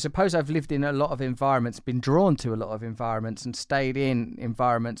 I suppose I've lived in a lot of environments, been drawn to a lot of environments and stayed in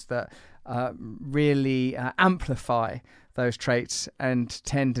environments that really amplify those traits and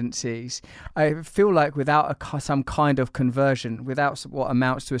tendencies. I feel like without some kind of conversion, without what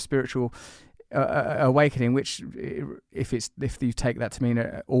amounts to a spiritual awakening, which if you take that to mean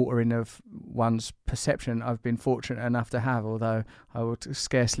an altering of one's perception, I've been fortunate enough to have, although I would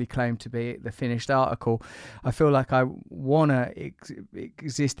scarcely claim to be the finished article. I feel like I want to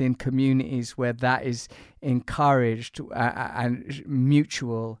exist in communities where that is encouraged and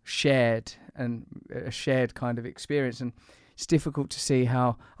mutual, shared, and a shared kind of experience. And it's difficult to see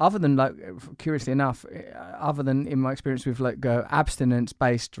how, other than, like, curiously enough, other than in my experience with like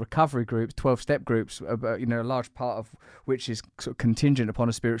abstinence-based recovery groups, 12-step groups, you know, a large part of which is sort of contingent upon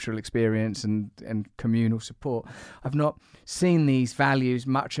a spiritual experience and communal support, I've not seen these values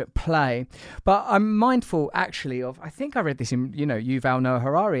much at play. But I'm mindful actually of, I think I read this in, you know, Yuval Noah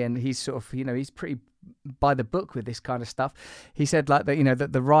Harari, and he's sort of, you know, he's pretty by the book with this kind of stuff. He said like that, you know,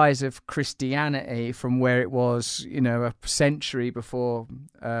 that the rise of Christianity from where it was, you know, a century before,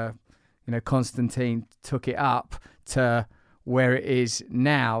 you know, Constantine took it up to where it is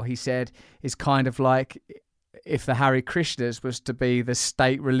now, he said, is kind of like if the Hare Krishnas was to be the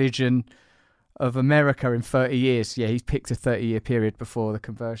state religion of America in 30 years. Yeah, he's picked a 30-year period before the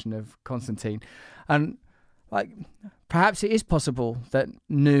conversion of Constantine. And like, perhaps it is possible that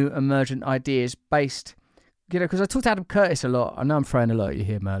new emergent ideas based, you know, because I talked to Adam Curtis a lot. I know I'm throwing a lot at you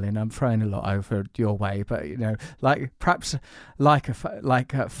here, Merlin. I'm throwing a lot over your way, but, you know, like perhaps like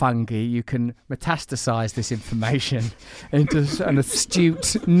a fungi, you can metastasize this information into an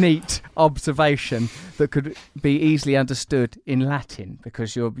astute, neat observation that could be easily understood in Latin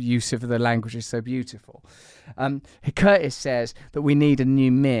because your use of the language is so beautiful. Curtis says that we need a new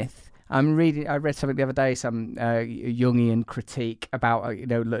myth. I read something the other day, some Jungian critique about you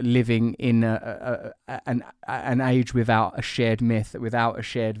know, living in an age without a shared myth, without a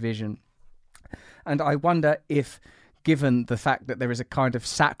shared vision. And I wonder if, given the fact that there is a kind of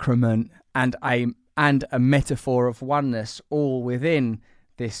sacrament and a metaphor of oneness all within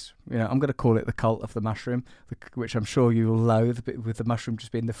this, you know, I'm going to call it the cult of the mushroom, which I'm sure you will loathe, with the mushroom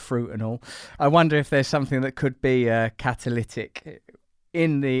just being the fruit and all. I wonder if there's something that could be catalytic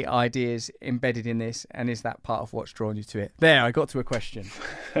in the ideas embedded in this, and is that part of what's drawn you to it? There, I got to a question.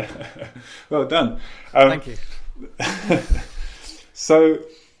 Well done. Thank you. So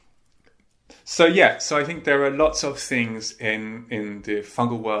I think there are lots of things in the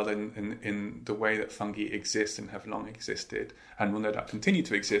fungal world and in the way that fungi exist and have long existed and will no doubt continue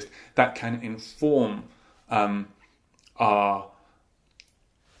to exist that can inform our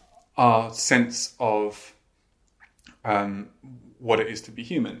sense of what it is to be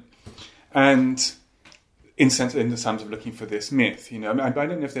human. And in the terms of looking for this myth, you know, I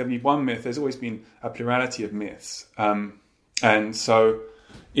don't know if there'll be one myth. There's always been a plurality of myths. And so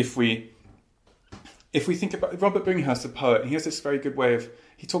if we think about Robert Bringhurst, the poet, he has this very good way of,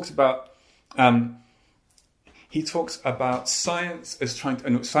 he talks about science as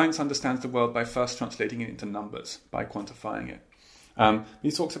science understands the world by first translating it into numbers, by quantifying it. He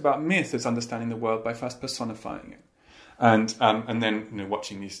talks about myth as understanding the world by first personifying it. And then, you know,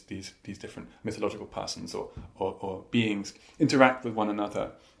 watching these different mythological persons or beings interact with one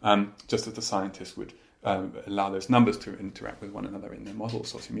another, just as the scientists would allow those numbers to interact with one another in their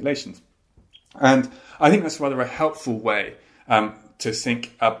models or simulations. And I think that's rather a helpful way to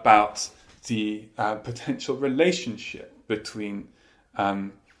think about the potential relationship between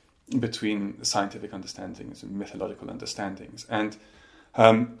scientific understandings and mythological understandings, and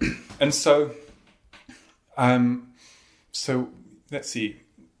so let's see.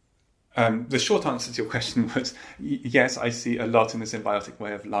 The short answer to your question was yes, I see a lot in the symbiotic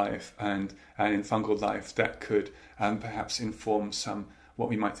way of life and in fungal life that could perhaps inform some what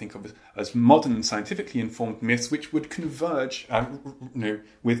we might think of as modern scientifically informed myths, which would converge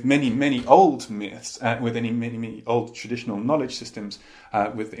with many old myths, with many old traditional knowledge systems,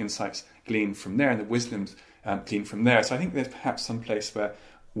 with the insights gleaned from there and the wisdoms gleaned from there. So I think there's perhaps some place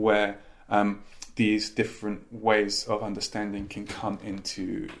where these different ways of understanding can come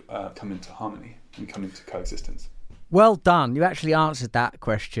into harmony and come into coexistence. Well done. You actually answered that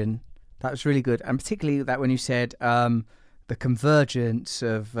question. That was really good, and particularly that when you said the convergence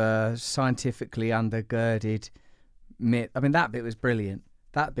of scientifically undergirded myth. I mean, that bit was brilliant.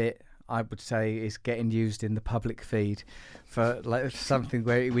 That bit, I would say, is getting used in the public feed for like something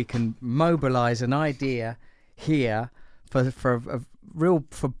where we can mobilise an idea here for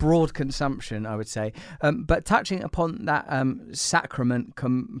broad consumption, I would say. But touching upon that sacrament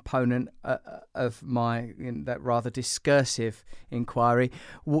component of my that rather discursive inquiry,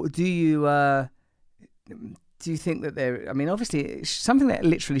 do you think that there? I mean, obviously, it's something that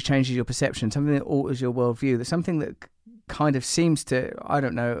literally changes your perception, something that alters your worldview. That's something that kind of seems to, I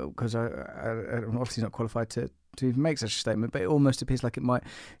don't know, because I'm obviously not qualified to even make such a statement, but it almost appears like it might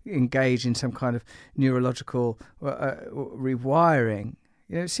engage in some kind of neurological rewiring.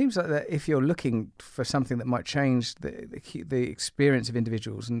 You know, it seems like that if you're looking for something that might change the experience of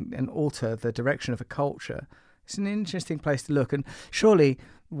individuals and alter the direction of a culture, it's an interesting place to look. And surely,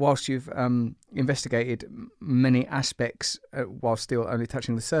 whilst you've investigated many aspects while still only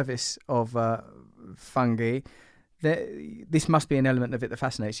touching the surface of fungi, this must be an element of it that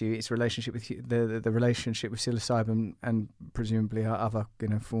fascinates you. Its relationship with the relationship with psilocybin and presumably other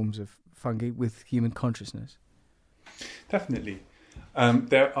forms of fungi with human consciousness. Definitely,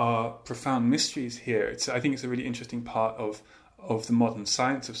 there are profound mysteries here. I think it's a really interesting part of the modern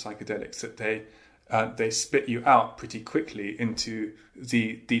science of psychedelics that they split you out pretty quickly into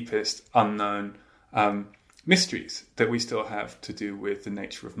the deepest unknown mysteries that we still have to do with the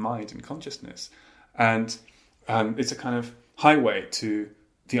nature of mind and consciousness, and it's a kind of highway to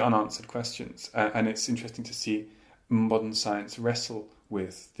the unanswered questions, and it's interesting to see modern science wrestle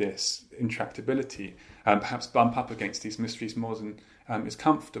with this intractability and perhaps bump up against these mysteries more than is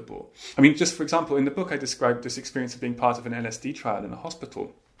comfortable. I mean, just for example, in the book I described this experience of being part of an LSD trial in a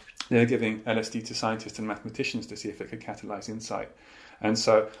hospital. They're giving LSD to scientists and mathematicians to see if it could catalyse insight. And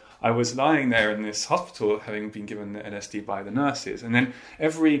so I was lying there in this hospital having been given the LSD by the nurses, and then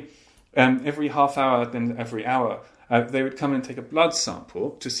every half hour, then every hour, they would come and take a blood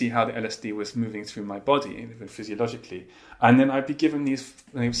sample to see how the LSD was moving through my body physiologically. And then I'd be given these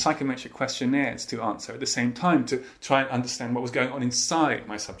psychometric questionnaires to answer at the same time to try and understand what was going on inside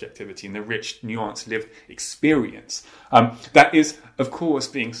my subjectivity and the rich, nuanced lived experience. That is, of course,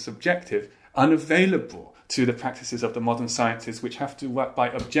 being subjective, unavailable to the practices of the modern sciences, which have to work by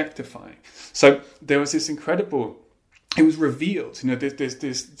objectifying. So there was this incredible... It was revealed, there's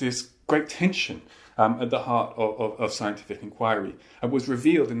this great tension at the heart of scientific inquiry. It was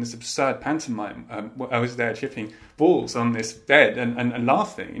revealed in this absurd pantomime. I was there chipping balls on this bed and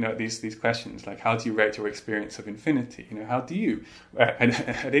laughing, at these questions like, how do you rate your experience of infinity? How do you,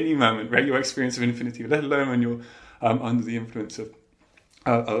 at any moment, rate your experience of infinity, let alone when you're under the influence of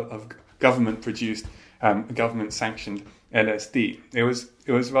government-produced, government-sanctioned LSD. It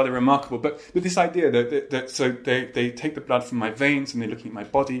was rather remarkable. But with this idea that so they take the blood from my veins and they're looking at my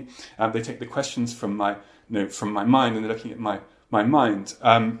body, they take the questions from my mind and they're looking at my mind,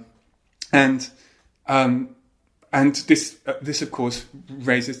 and this of course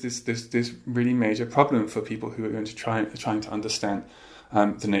raises this really major problem for people who are going to trying to understand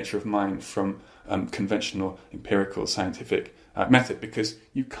the nature of mind from conventional empirical scientific method, because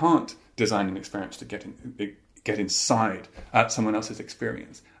you can't design an experiment to get inside someone else's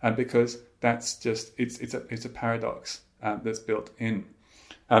experience, because that's just it's a paradox that's built in.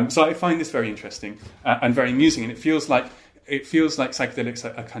 So I find this very interesting and very amusing, and it feels like psychedelics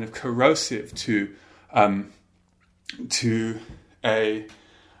are kind of corrosive to a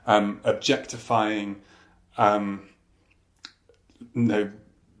objectifying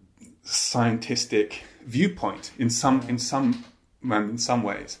scientific viewpoint in some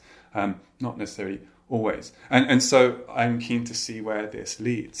ways, not necessarily always, and so I'm keen to see where this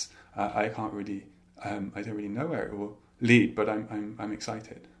leads. I don't really know where it will lead, but I'm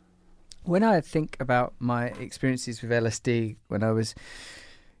excited. When I think about my experiences with LSD when I was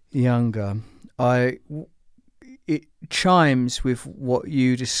younger, it chimes with what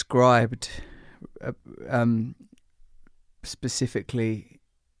you described specifically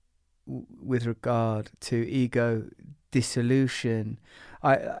with regard to ego dissolution.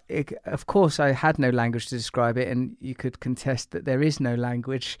 Of course, I had no language to describe it, and you could contest that there is no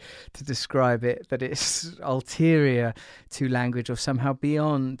language to describe it, that it's ulterior to language or somehow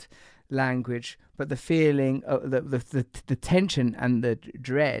beyond language. But the feeling, the tension and the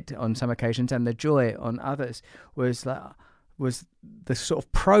dread on some occasions, and the joy on others, was the sort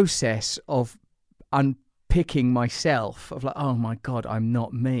of process of unpicking myself, of like, oh my God, I'm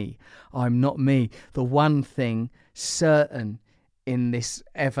not me. The one thing certain in this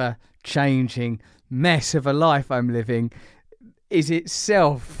ever-changing mess of a life I'm living is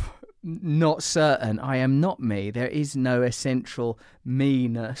itself not certain. I am not me. There is no essential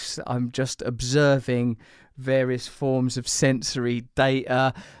me-ness. I'm just observing various forms of sensory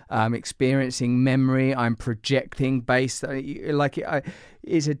data. I'm experiencing memory. I'm projecting based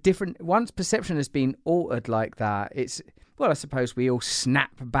it's a different. Once perception has been altered like that, it's. Well, I suppose we all snap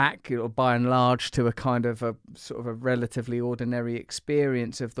back, by and large, to a kind of a sort of a relatively ordinary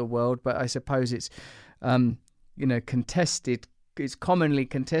experience of the world. But I suppose it's, contested. It's commonly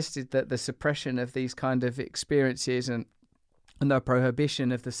contested that the suppression of these kind of experiences and the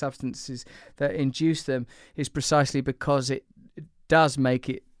prohibition of the substances that induce them is precisely because it does make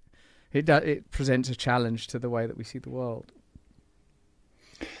it presents a challenge to the way that we see the world.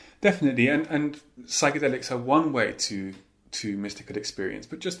 Definitely, and psychedelics are one way to mystical experience,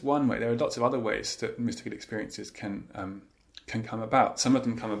 but just one way. There are lots of other ways that mystical experiences can come about. Some of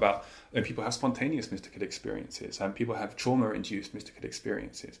them come about when people have spontaneous mystical experiences, and people have trauma-induced mystical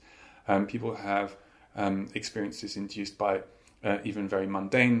experiences. People have experiences induced by even very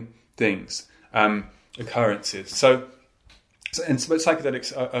mundane things, occurrences. But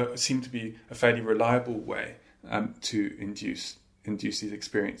psychedelics seem to be a fairly reliable way to induce these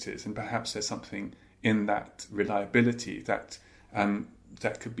experiences, and perhaps there's something in that reliability that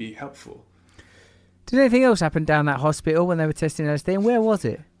could be helpful. Did anything else happen down that hospital when they were testing LSD? And where was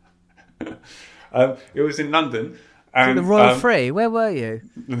it? It was in London. And, the Royal Free? Where were you?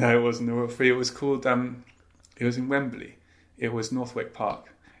 No, it wasn't the Royal Free. It was called. It was in Wembley. It was Northwick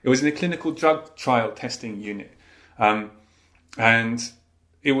Park. It was in a clinical drug trial testing unit, and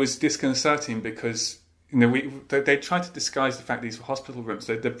it was disconcerting because. They tried to disguise the fact these were hospital rooms.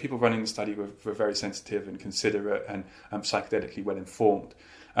 The people running the study were very sensitive and considerate and psychedelically well informed.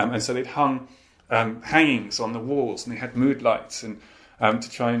 And so they'd hung hangings on the walls, and they had mood lights and to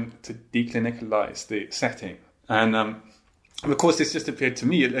try and to declinicalize the setting. And of course, this just appeared to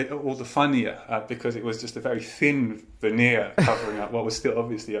me all the funnier because it was just a very thin veneer covering up what was still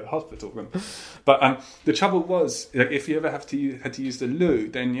obviously a hospital room. But the trouble was, if you ever had to use the loo,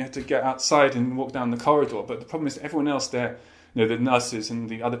 then you had to get outside and walk down the corridor. But the problem is, everyone else there, the nurses and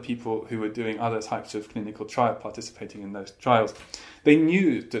the other people who were doing other types of clinical trial, participating in those trials, they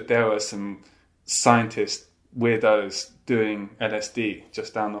knew that there were some scientist weirdos doing LSD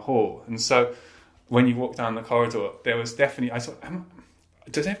just down the hall, and so. When you walk down the corridor, there was definitely. I thought, are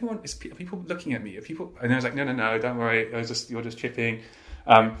people looking at me? Are people? And I was like, no, don't worry. You're just tripping.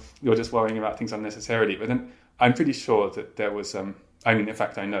 You're just worrying about things unnecessarily. But then I'm pretty sure that there was. In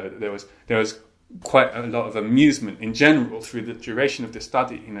fact, I know that there was quite a lot of amusement in general through the duration of the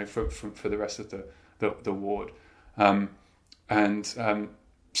study. For the rest of the ward, so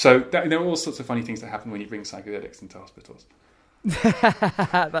there are all sorts of funny things that happen when you bring psychedelics into hospitals.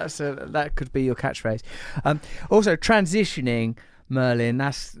 That could be your catchphrase. Also, transitioning, Merlin,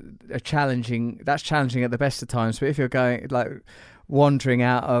 that's challenging at the best of times. But if you're going wandering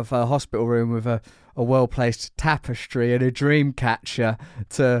out of a hospital room with a well-placed tapestry and a dream catcher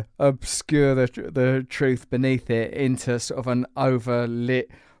to obscure the truth beneath it into sort of an overlit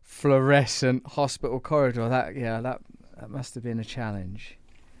fluorescent hospital corridor, that must have been a challenge.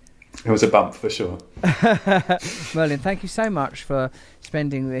 It was a bump for sure. Merlin, thank you so much for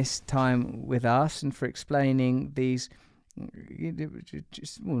spending this time with us and for explaining these,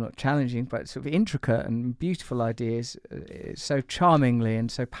 not challenging, but sort of intricate and beautiful ideas so charmingly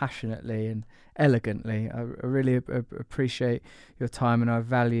and so passionately and elegantly. I really appreciate your time, and I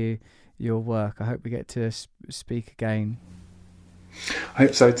value your work. I hope we get to speak again. I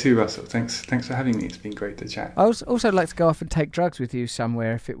hope so too, Russell. Thanks for having me. It's been great to chat. I also like to go off and take drugs with you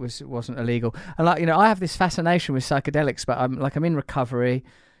somewhere if it wasn't illegal. And I have this fascination with psychedelics, but I'm in recovery.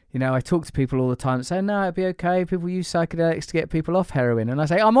 I talk to people all the time and say, no, it'd be okay. People use psychedelics to get people off heroin, and I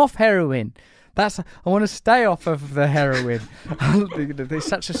say, I'm off heroin. I want to stay off of the heroin. There's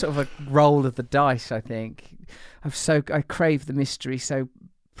such a sort of a roll of the dice. I think I crave the mystery so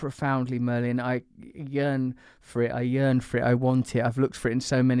profoundly, Merlin. I yearn for it. I want it. I've looked for it in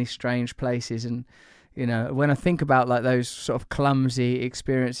so many strange places, and when I think about those sort of clumsy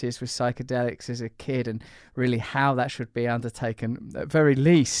experiences with psychedelics as a kid, and really how that should be undertaken, at very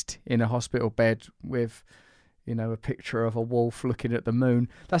least in a hospital bed with a picture of a wolf looking at the moon,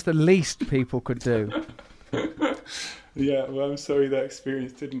 that's the least people could do. Yeah, well, I'm sorry that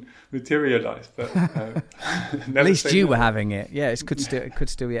experience didn't materialise, but at least you were having it. Yeah, it could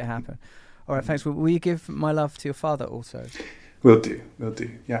still yet happen. All right, thanks. Will you give my love to your father also? Will do.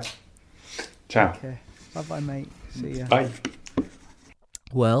 Yeah. Ciao. Okay. Bye, mate. See ya. Bye.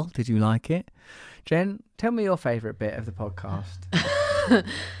 Well, did you like it, Jen? Tell me your favourite bit of the podcast.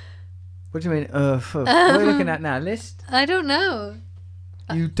 What do you mean? What are we looking at now? List? I don't know.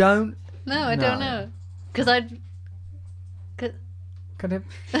 You don't. No, I don't know. Because I'd. Could have.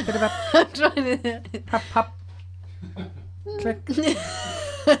 I'm trying to. Hop, hop. Click.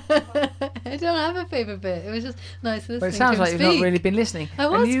 I don't have a favourite bit. It was just nice listening. But it sounds to him like you've not speak. really been listening. I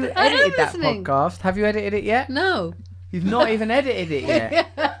was. Have you I am edited that listening. podcast? Have you edited it yet? No. You've not even edited it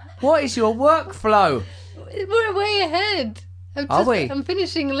yet. What is your workflow? We're way ahead. Are we? I'm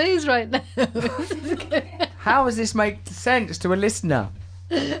finishing Liz right now. How does this make sense to a listener?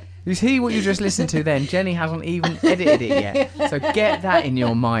 You see what you just listened to then? Jenny hasn't even edited it yet. So get that in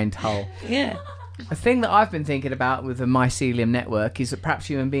your mind hole. Yeah. A thing that I've been thinking about with the mycelium network is that perhaps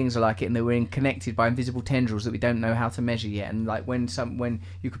human beings are like it, and that we're connected by invisible tendrils that we don't know how to measure yet. And like when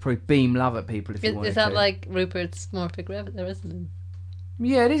you could probably beam love at people if you wanted to. Is that like Rupert's morphic resonance?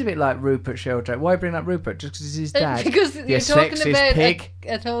 Yeah, it is a bit like Rupert Sheldrake. Why bring up Rupert? Just because he's his dad? Because You you're talking sexist about pig.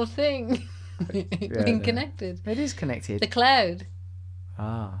 a whole thing being connected. It is connected. The cloud.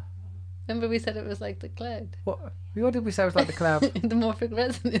 Ah. Remember we said it was like the cloud. What did we say was like the cloud? The morphic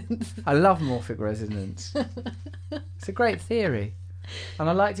resonance. I love morphic resonance. It's a great theory. And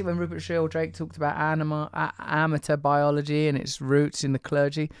I liked it when Rupert Sheldrake talked about amateur biology and its roots in the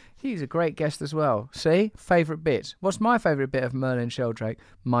clergy. He's a great guest as well. See? Favourite bit. What's my favourite bit of Merlin Sheldrake?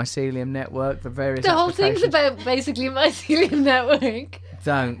 Mycelium network, the various The whole thing's applications. about basically mycelium network.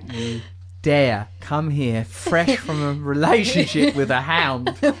 Don't you dare come here fresh from a relationship with a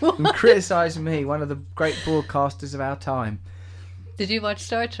hound and criticise me, one of the great broadcasters of our time. Did you watch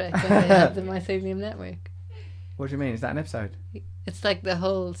Star Trek when they had the mycelium network? What do you mean? Is that an episode? It's like the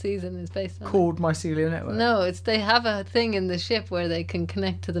whole season is based on Called Mycelium Network? No, they have a thing in the ship where they can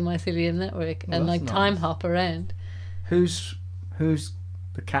connect to the mycelium network Well, and that's like time nice. hop around. Who's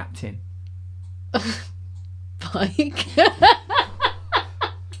the captain? Pike.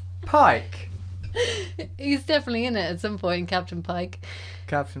 Pike. He's definitely in it at some point, Captain Pike.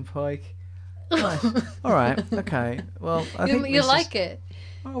 Captain Pike. Nice. All right. Okay. Well, I think You'll like it.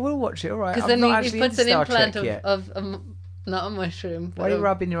 I will watch it. All right. Because I'm then not he actually puts in an Star implant Trek yet. of not a mushroom. Why are you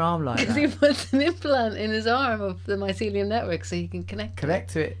rubbing your arm like Because he that? puts an implant in his arm of the mycelium network so he can connect.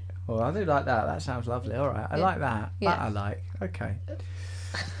 Connect to it. Well, I do like that. That sounds lovely. All right. I like that. Yeah. That I like. Okay.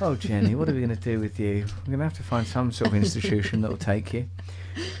 Oh, Jenny, what are we going to do with you? We're going to have to find some sort of institution that will take you.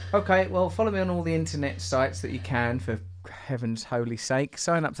 Okay, well, follow me on all the internet sites that you can, for heaven's holy sake.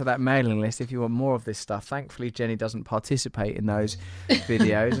 Sign up to that mailing list if you want more of this stuff. Thankfully, Jenny doesn't participate in those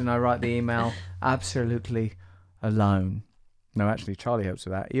videos, and I write the email absolutely alone. No, actually, Charlie helps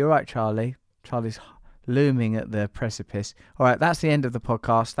with that. You're right, Charlie. Charlie's looming at the precipice. All right, that's the end of the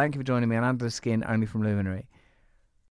podcast. Thank you for joining me on Under the Skin, only from Luminary.